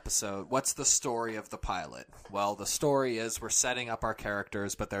pilot episode. What's the story of the pilot? Well, the story is we're setting up our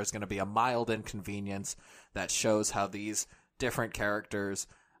characters, but there's going to be a mild inconvenience that shows how these different characters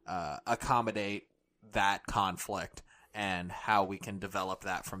accommodate that conflict and how we can develop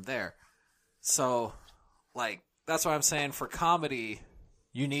that from there. So, like, that's what I'm saying. For comedy,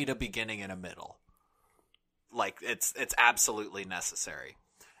 you need a beginning and a middle. Like, it's absolutely necessary.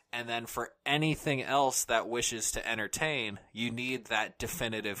 And then for anything else that wishes to entertain, you need that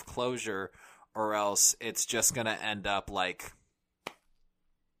definitive closure, or else it's just going to end up like...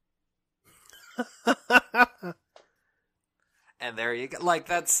 And there you go. Like,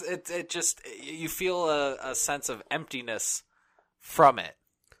 that's it. It just, you feel a sense of emptiness from it.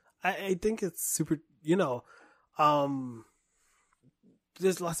 I think it's super, you know,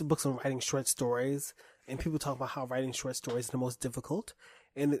 there's lots of books on writing short stories, and people talk about how writing short stories is the most difficult.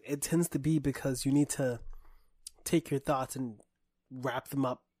 And it tends to be because you need to take your thoughts and wrap them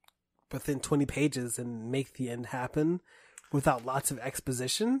up within 20 pages and make the end happen without lots of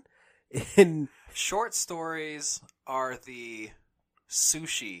exposition. And short stories are the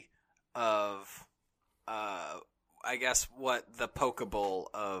sushi of, I guess, what the Pokeball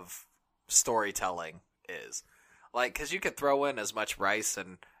of storytelling is. Like, because you could throw in as much rice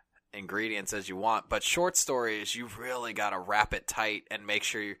and ingredients as you want, but short stories, you really got to wrap it tight and make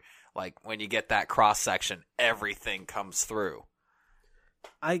sure you, like, when you get that cross section, everything comes through.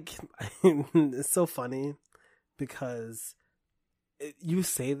 It's so funny because you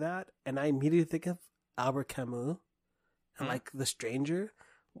say that, and I immediately think of Albert Camus and like The Stranger,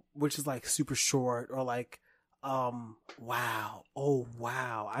 which is like super short, or like, wow, oh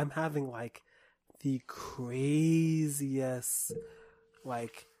wow, I'm having like the craziest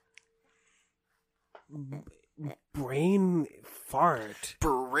like brain fart.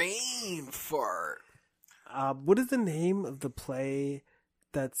 What is the name of the play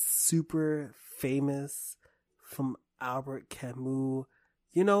that's super famous from Albert Camus?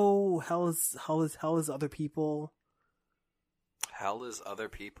 You know, Hell is Other People. Hell is Other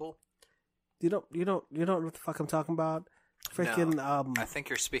People? You don't know what the fuck I'm talking about? Freaking no, I think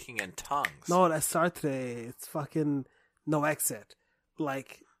you're speaking in tongues. No, that's Sartre. It's fucking No Exit.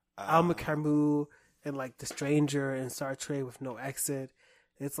 Like Albert Camus and like The Stranger and Sartre with No Exit.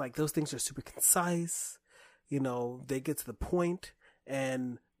 It's like those things are super concise. You know, they get to the point,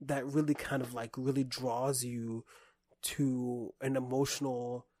 and that really kind of like really draws you to an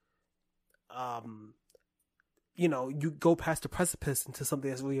emotional, you know, you go past the precipice into something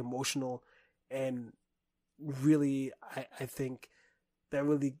that's really emotional, and really, I think that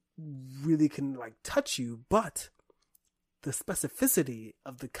really, really can like touch you. But the specificity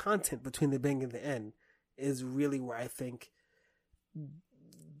of the content between the beginning and the end is really where I think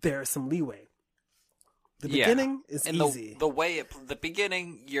there's some leeway. The beginning is easy. The way the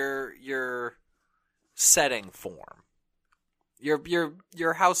beginning, your setting form,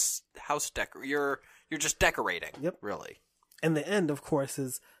 your house decor, you're just decorating. Yep, really. And the end, of course,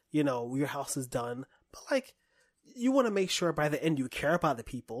 is, you know, your house is done, but like you want to make sure by the end you care about the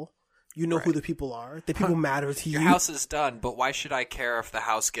people. You know who the people are. The people matter to you. Your house is done, but why should I care if the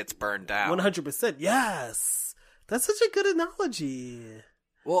house gets burned down? 100%. Yes, that's such a good analogy.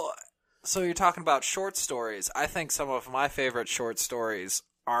 Well, so you're talking about short stories. I think some of my favorite short stories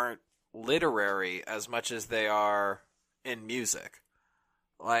aren't literary as much as they are in music.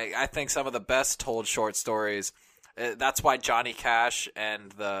 Like, I think some of the best told short stories, that's why Johnny Cash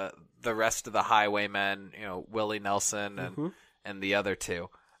and the rest of the Highwaymen, you know, Willie Nelson and the other two,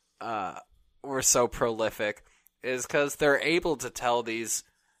 were so prolific, is because they're able to tell these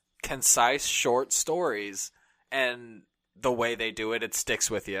concise short stories, and the way they do it, it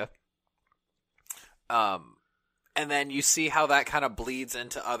sticks with you. And then you see how that kind of bleeds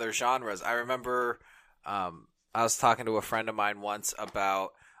into other genres. I remember I was talking to a friend of mine once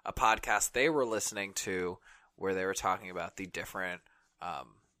about a podcast they were listening to where they were talking about the different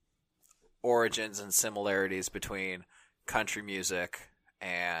origins and similarities between country music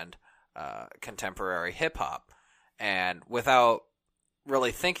and contemporary hip hop. And without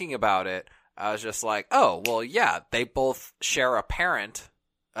really thinking about it, I was just like, oh, well, yeah, they both share a parent,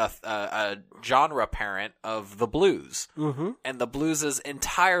 a genre parent of the blues. Mm-hmm. And the blues is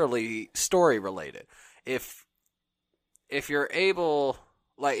entirely story related. If you're able,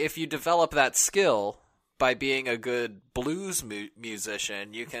 like, if you develop that skill by being a good blues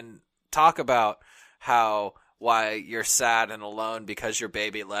musician, you can talk about why you're sad and alone because your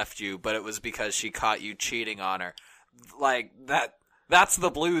baby left you, but it was because she caught you cheating on her. Like, that's the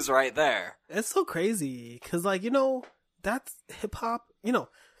blues right there. It's so crazy because, like, that's hip hop.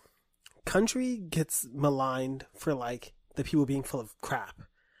 Country gets maligned for, like, the people being full of crap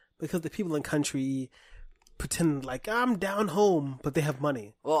because the people in country pretend like I'm down home, but they have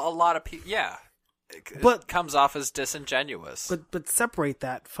money. Well, a lot of people, yeah, But- it comes off as disingenuous. But separate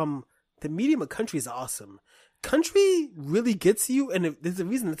that from the medium of country is awesome. Country really gets you, and there's a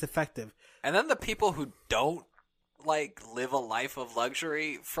reason it's effective. And then the people who don't, like, live a life of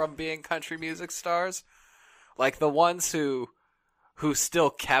luxury from being country music stars, like the ones who still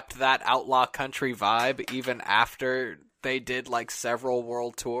kept that outlaw country vibe even after they did, like, several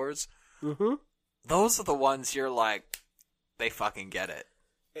world tours, Mm-hmm. those are the ones you're like, they fucking get it.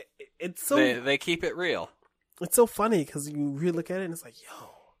 It's so They keep it real. it's so funny because you really look at it and it's like, yo,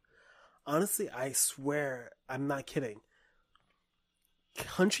 honestly, I swear, I'm not kidding.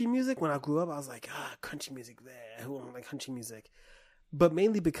 Country music, when I grew up, I was like, country music there. Who don't like country music? But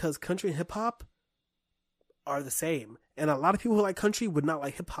mainly because country and hip hop are the same. And a lot of people who like country would not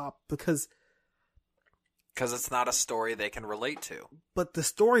like hip hop because Because it's not a story they can relate to. but the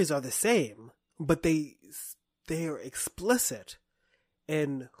stories are the same, but they are explicit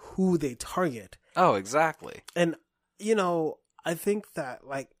in who they target. Oh, exactly. And, I think that,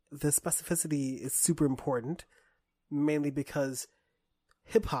 like, the specificity is super important, mainly because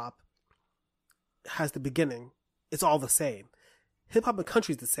hip hop has the beginning. It's all the same. Hip hop and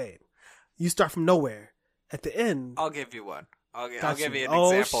country is the same. You start from nowhere. At the end, I'll give you one. I'll Got give you. you an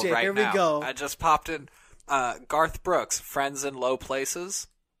Oh, example shit, right here we now. go. I just popped in Garth Brooks, Friends in Low Places.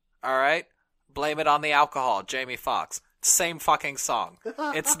 All right? Blame It on the Alcohol, Jamie Foxx. Same fucking song.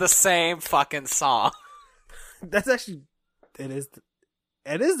 It's the same fucking song. that's actually, it is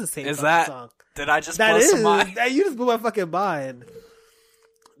the same Is fucking that song. Did I just That blow is, some mind? that you just blew my fucking mind.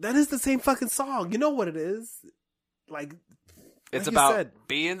 That is the same fucking song. You know what it is? Like, It's like you about said.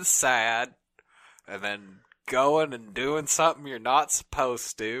 being sad and then going and doing something you're not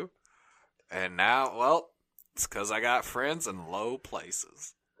supposed to. And now, well, it's because I got friends in low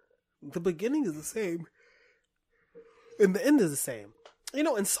places. The beginning is the same. And the end is the same.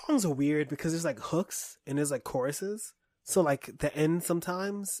 And songs are weird because there's like hooks and there's like choruses. So like the end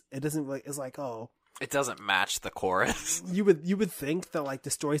sometimes it doesn't like it's like, oh, It doesn't match the chorus. you would think that like the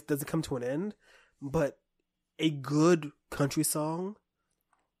story doesn't come to an end, but a good country song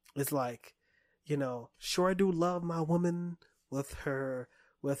is like, sure I do love my woman with her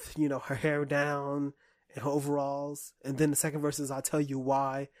her hair down and her overalls, and then the second verse is I'll tell you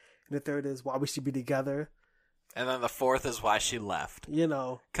why, and the third is why we should be together. And then the fourth is why she left.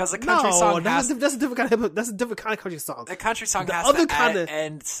 Because the country song that's a different kind of that's a different kind of country song. The country song The has other to kinda-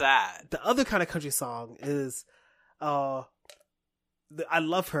 end sad. The other kind of country song is, I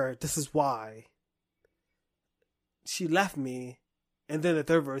love her. This is why she left me, and then the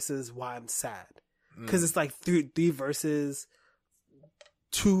third verse is why I'm sad. Because it's like three verses,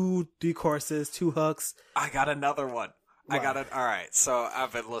 3 choruses, 2 hooks. I got another one. I What? got it. All right. So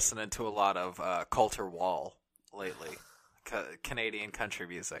I've been listening to a lot of Coulter Wall lately, Canadian country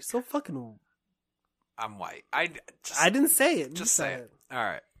music. So fucking. I'm white. I didn't say it. just say it. All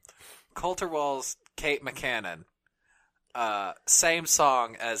right. Coulter Wall's Kate McCannon. Same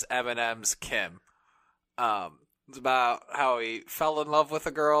song as Eminem's Kim. It's about how he fell in love with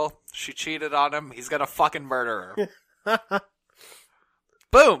a girl. She cheated on him. He's gonna fucking murder her.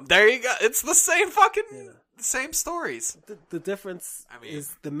 Boom. There you go. It's the same fucking same stories. The difference mean,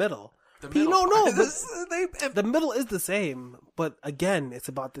 is the middle. The But you middle don't know, part but the middle is the same, but again, it's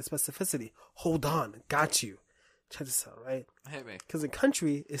about the specificity. Hold on, got you. Check this out, right? hit me. Because in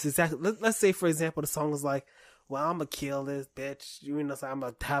country, it's exactly. Let's say, for example, the song is like, "Well, I'm gonna kill this bitch." I'm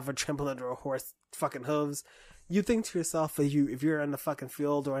gonna have her trample under a horse, fucking hooves. You think to yourself, if you're in the fucking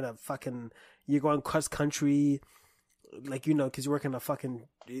field or in a fucking, you're going cross country, like because you work in a fucking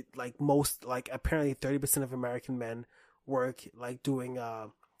apparently 30% of American men work like doing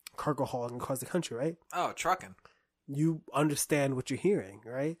cargo hauls across the country, right? Oh, trucking. You understand what you're hearing,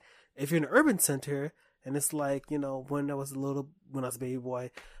 right? If you're in an urban center, And it's like, when I was a baby boy,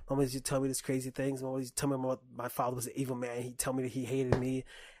 mama used to tell me these crazy things. Mama used to tell me my father was an evil man. He'd tell me that he hated me.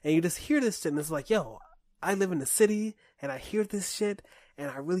 And you just hear this shit and it's like, yo, I live in the city and I hear this shit and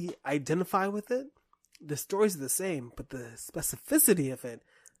I really identify with it. The stories are the same, but the specificity of it.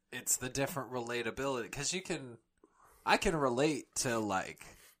 It's the different relatability. Because I can relate to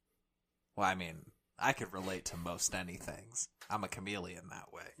I could relate to most anything. I'm a chameleon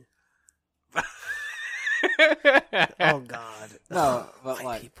that way. Oh God! No, but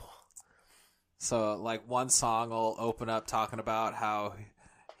white people. So one song will open up talking about how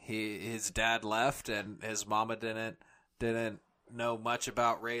his dad left and his mama didn't know much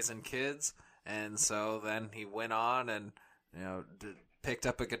about raising kids, and so then he went on and picked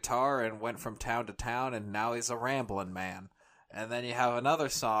up a guitar and went from town to town, and now he's a rambling man. And then you have another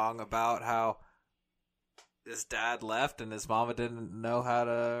song about how his dad left and his mama didn't know how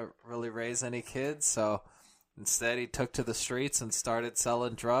to really raise any kids, so instead he took to the streets and started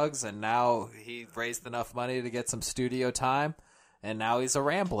selling drugs, and now he raised enough money to get some studio time, and now he's a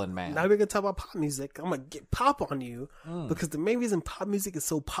rambling man. Now we're going to talk about pop music. I'm going to get pop on you because the main reason pop music is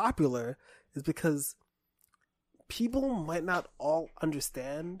so popular is because people might not all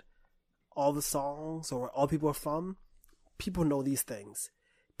understand all the songs or where all people are from. People know these things.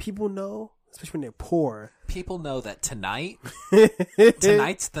 People know, especially when they're poor. People know that tonight's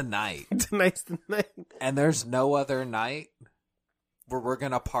the night. Tonight's the night. And there's no other night where we're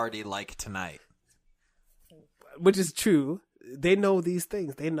going to party like tonight. Which is true. They know these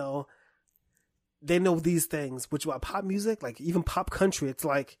things. They know these things. Which about pop music, like even pop country, it's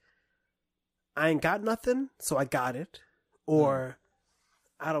like, I ain't got nothing, so I got it. Or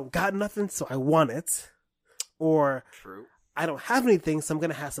I don't got nothing, so I want it. Or true. I don't have anything, so I'm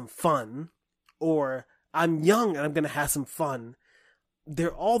going to have some fun. Or I'm young and I'm going to have some fun.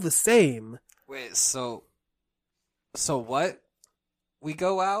 They're all the same. Wait, so what? We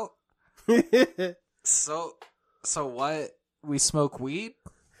go out? So what? We smoke weed?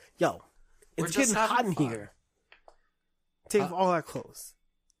 Yo, it's getting hot in here. Take off all our clothes.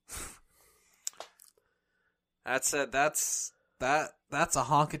 That's it. That's a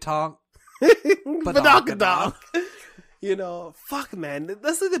honky-tonk. Badonka-donk. Fuck, man.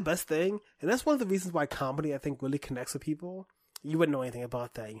 That's like the best thing. And that's one of the reasons why comedy, I think, really connects with people. You wouldn't know anything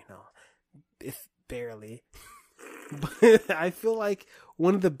about that, if barely. But I feel like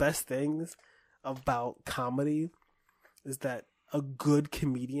one of the best things about comedy is that a good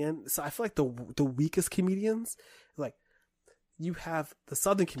comedian. So I feel like the weakest comedians, like, you have the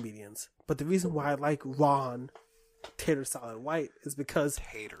Southern comedians. But the reason why I like Ron Tater Salad White is because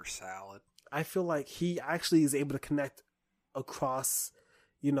Tater Salad. I feel like he actually is able to connect across,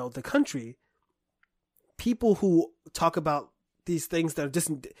 the country. People who talk about these things that are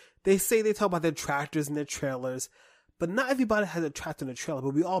just, they say they talk about their tractors and their trailers, but not everybody has a tractor and a trailer,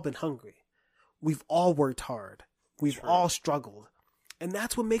 but we've all been hungry. We've all worked hard. We've all struggled. And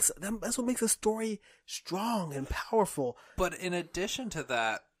that's what makes a story strong and powerful. But in addition to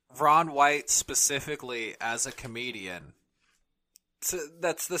that, Ron White specifically as a comedian,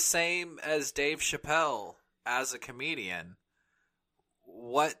 that's the same as Dave Chappelle as a comedian.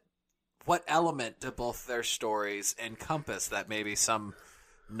 What element do both their stories encompass that maybe some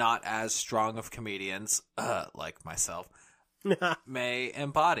not as strong of comedians, like myself, may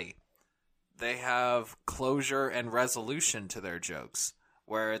embody? They have closure and resolution to their jokes,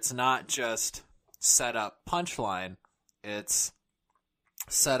 where it's not just set up punchline, it's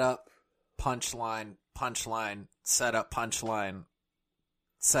set up punchline, punchline, set up punchline,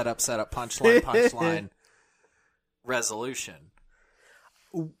 set up punchline, punchline, resolution.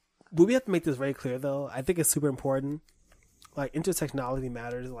 But we have to make this very clear, though. I think it's super important. Like, intersectionality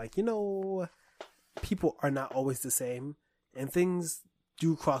matters. Like, people are not always the same, and things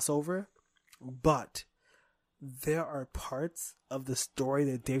do cross over. But there are parts of the story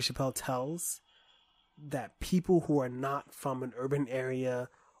that Dave Chappelle tells that people who are not from an urban area,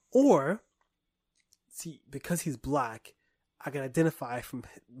 or, see, because he's black, I can identify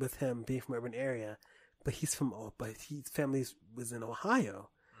with him being from an urban area, but his family was in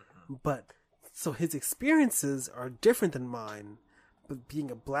Ohio. Mm-hmm. But, so his experiences are different than mine, but being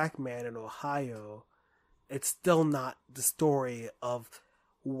a black man in Ohio, it's still not the story of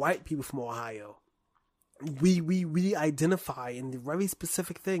white people from Ohio. We identify in the very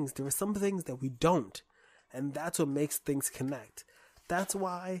specific things. There are some things that we don't, and that's what makes things connect. That's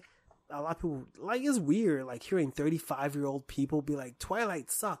why a lot of people, like, it's weird, like, hearing 35-year-old people be like, Twilight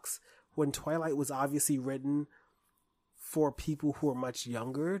sucks, when Twilight was obviously written for people who are much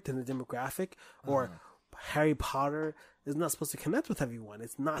younger than the demographic, or Harry Potter is not supposed to connect with everyone.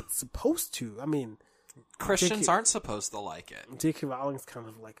 It's not supposed to. I mean, Christians aren't supposed to like it. J.K. Rowling's kind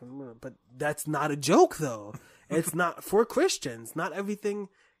of like, but that's not a joke, though. It's not for Christians. Not everything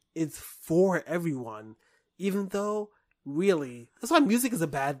is for everyone. Even though, really, that's why music is a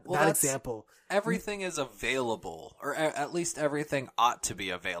bad example. Everything is available, or at least everything ought to be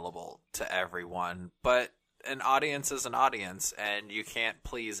available to everyone. But an audience is an audience, and you can't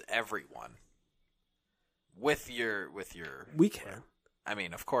please everyone. With your, we can. I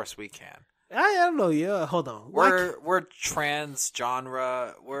mean, of course we can. I don't know. Yeah, hold on. We're trans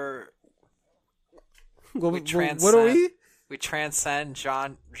genre. What are we? We transcend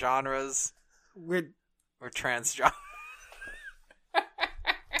genres. We're trans genre.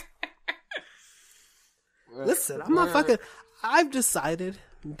 Listen, I'm not fucking. I've decided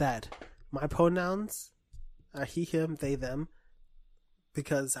that my pronouns are he, him, they, them,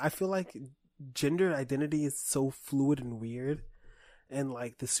 because I feel like gender identity is so fluid and weird, and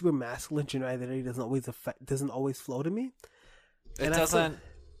like the super masculine gender identity doesn't always flow to me.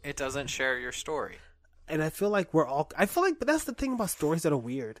 It doesn't share your story. And I feel like but that's the thing about stories that are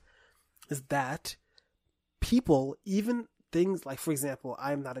weird, is that people, even things like, for example,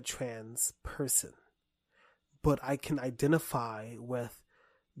 I'm not a trans person, but I can identify with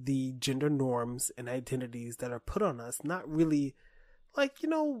the gender norms and identities that are put on us, not really, like,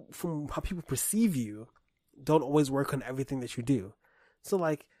 from how people perceive you, don't always work on everything that you do. So,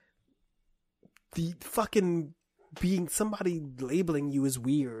 like, the fucking being somebody labeling you is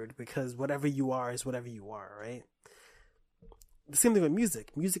weird because whatever you are is whatever you are, right? The same thing with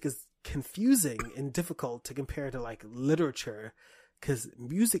music. Music is confusing and difficult to compare to, like, literature, because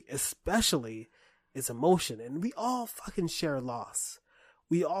music especially is emotion, and we all fucking share loss.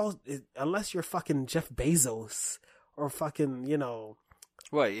 We all, unless you're fucking Jeff Bezos or fucking,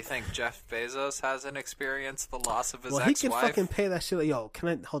 What, you think Jeff Bezos hasn't experienced the loss of his ex-wife? Well, he can fucking pay that shit. Yo,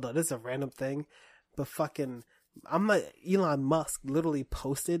 hold on, this is a random thing, but fucking, I'm like, Elon Musk literally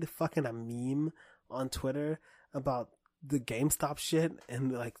posted fucking a meme on Twitter about the GameStop shit,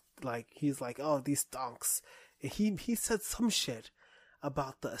 and like he's like, oh, these stonks. And he said some shit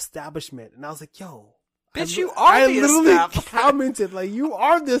about the establishment, and I was like, yo, bitch, you are the establishment. I literally commented, like, you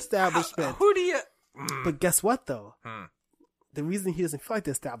are the establishment. Who do you... But guess what, though? The reason he doesn't feel like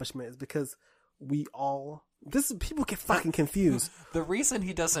the establishment is because people get fucking confused. The reason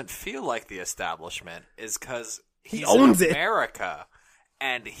he doesn't feel like the establishment is because he owns in America,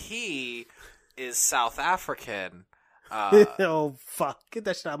 and he is South African. Oh, fuck. Get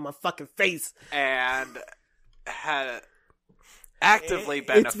that shit out of my fucking face. And had actively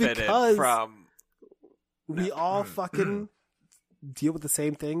benefited from... We all fucking deal with the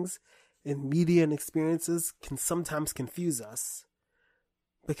same things, and media and experiences can sometimes confuse us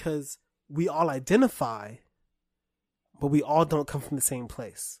because we all identify, but we all don't come from the same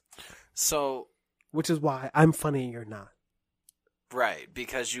place. So, which is why I'm funny and you're not. Right,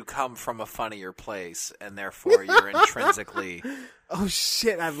 because you come from a funnier place, and therefore you're intrinsically... Oh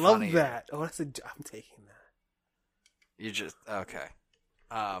shit, I love funnier. that. Oh, I'm taking that. You just... Okay.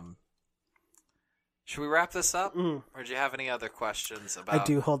 Should we wrap this up? Or do you have any other questions about... I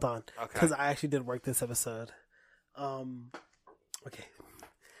do, hold on. Okay. Because I actually did work this episode. Okay.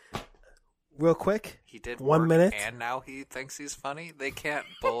 Real quick. He did 1 work, minute. and now he thinks he's funny? They can't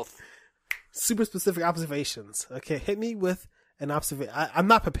both... Super specific observations. Okay, hit me with an observation. I'm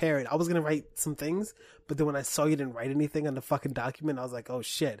not prepared. I was going to write some things, but then when I saw you didn't write anything on the fucking document, I was like, oh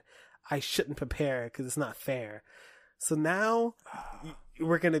shit, I shouldn't prepare because it's not fair. So now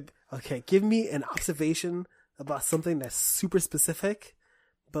we're going to, okay, give me an observation about something that's super specific,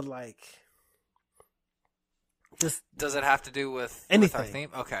 but like, just. Does it have to do with anything? With our theme?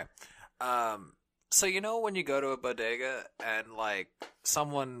 Okay. So when you go to a bodega and like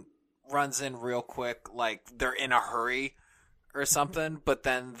someone runs in real quick, like they're in a hurry or something, but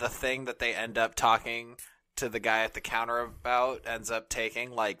then the thing that they end up talking to the guy at the counter about ends up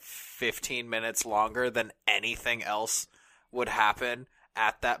taking like 15 minutes longer than anything else would happen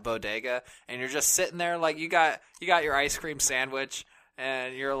at that bodega, and you're just sitting there like you got your ice cream sandwich,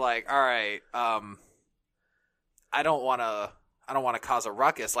 and you're like, all right, I don't want to cause a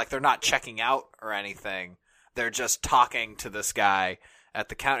ruckus. Like, they're not checking out or anything. They're just talking to this guy at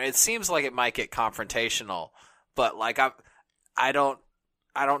the counter. It seems like it might get confrontational, but like I don't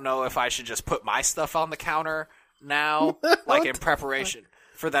know if I should just put my stuff on the counter now, like in preparation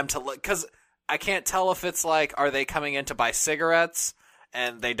for them to look, because I can't tell if it's like, are they coming in to buy cigarettes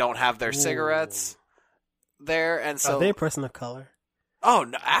and they don't have their cigarettes there, and so are they a person of color? Oh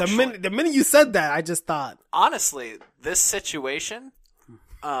no! Actually, the minute you said that, I just thought, honestly, this situation,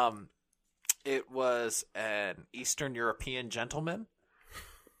 it was an Eastern European gentleman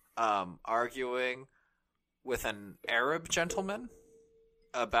arguing with an Arab gentleman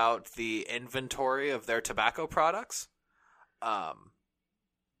about the inventory of their tobacco products.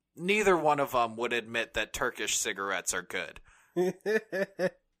 Neither one of them would admit that Turkish cigarettes are good.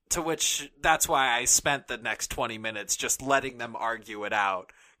 To which, that's why I spent the next 20 minutes just letting them argue it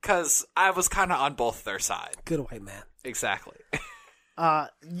out. Because I was kind of on both their side. Good white man. Exactly.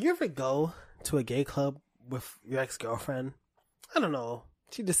 You ever go to a gay club with your ex-girlfriend? I don't know.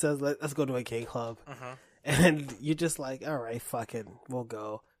 She just says, let's go to a gay club. Mm-hmm. And you're just like, all right, fuck it. We'll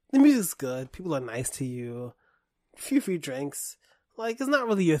go. The music's good. People are nice to you. A few free drinks. Like, it's not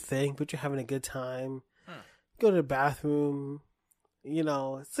really your thing, but you're having a good time. Go to the bathroom. You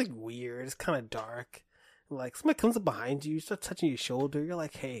know, it's like weird. It's kind of dark. Like, somebody comes up behind you, start touching your shoulder. You're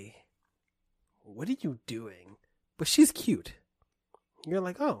like, hey, what are you doing? But she's cute. You're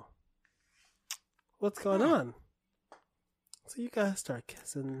like, oh, what's going on? So you guys start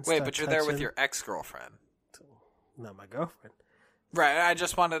kissing. Wait, but you're there with your ex-girlfriend. Not my girlfriend. Right, I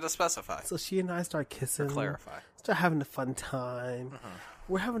just wanted to specify. So she and I start kissing. Or clarify. Start having a fun time.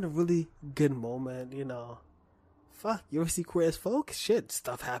 We're having a really good moment, you know. Fuck, you ever see Queer as Folk? Shit,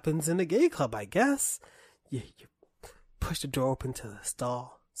 stuff happens in the gay club, I guess. You push the door open to the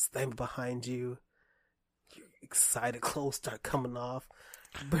stall, slam it behind you. You're excited, clothes start coming off.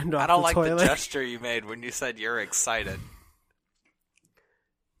 Burned off I don't the like toilet. the gesture you made when you said you're excited.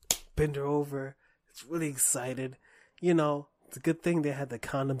 Bend her over. It's really excited. You know, it's a good thing they had the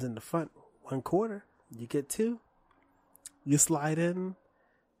condoms in the front. 1/4. You get 2. You slide in.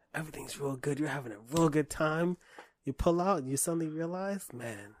 Everything's real good. You're having a real good time. You pull out and you suddenly realize,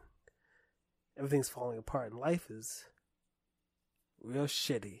 man, everything's falling apart and life is real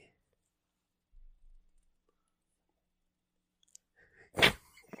shitty.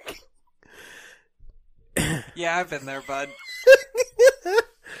 Yeah, I've been there, bud.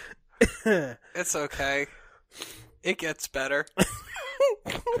 It's okay. It gets better.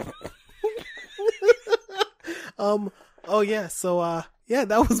 Oh yeah, so yeah,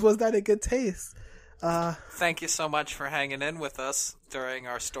 was that a good taste? Thank you so much for hanging in with us during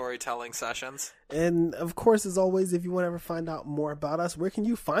our storytelling sessions. And of course, as always, if you want to ever find out more about us, where can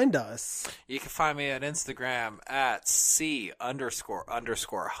you find us? You can find me on Instagram at C__honey.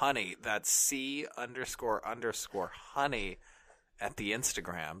 That's C__honey at the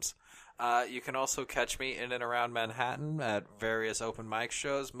Instagrams. You can also catch me in and around Manhattan at various open mic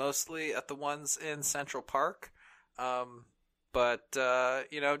shows, mostly at the ones in Central Park. But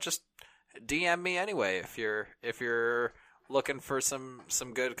just DM me anyway if you're looking for some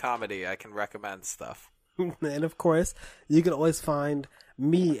good comedy. I can recommend stuff. And of course, you can always find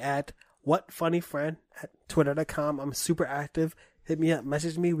me at whatfunnyfriend at twitter.com. I'm super active. Hit me up,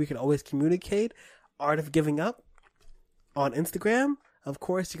 message me. We can always communicate. Art of Giving Up on Instagram. Of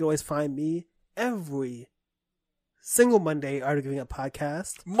course, you can always find me every single Monday, Art of Giving Up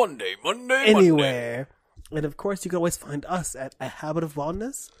podcast. Monday. Anywhere. And of course, you can always find us at A Habit of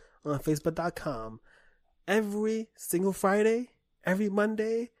Wellness on Facebook.com. Every single Friday, every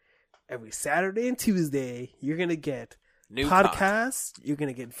Monday, every Saturday and Tuesday, you're going to get new podcasts, you're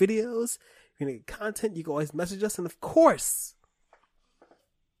going to get videos, you're going to get content. You can always message us. And of course,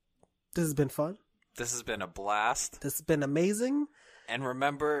 this has been fun. This has been a blast. This has been amazing. And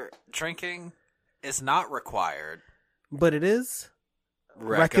remember, drinking is not required, but it is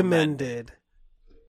recommended.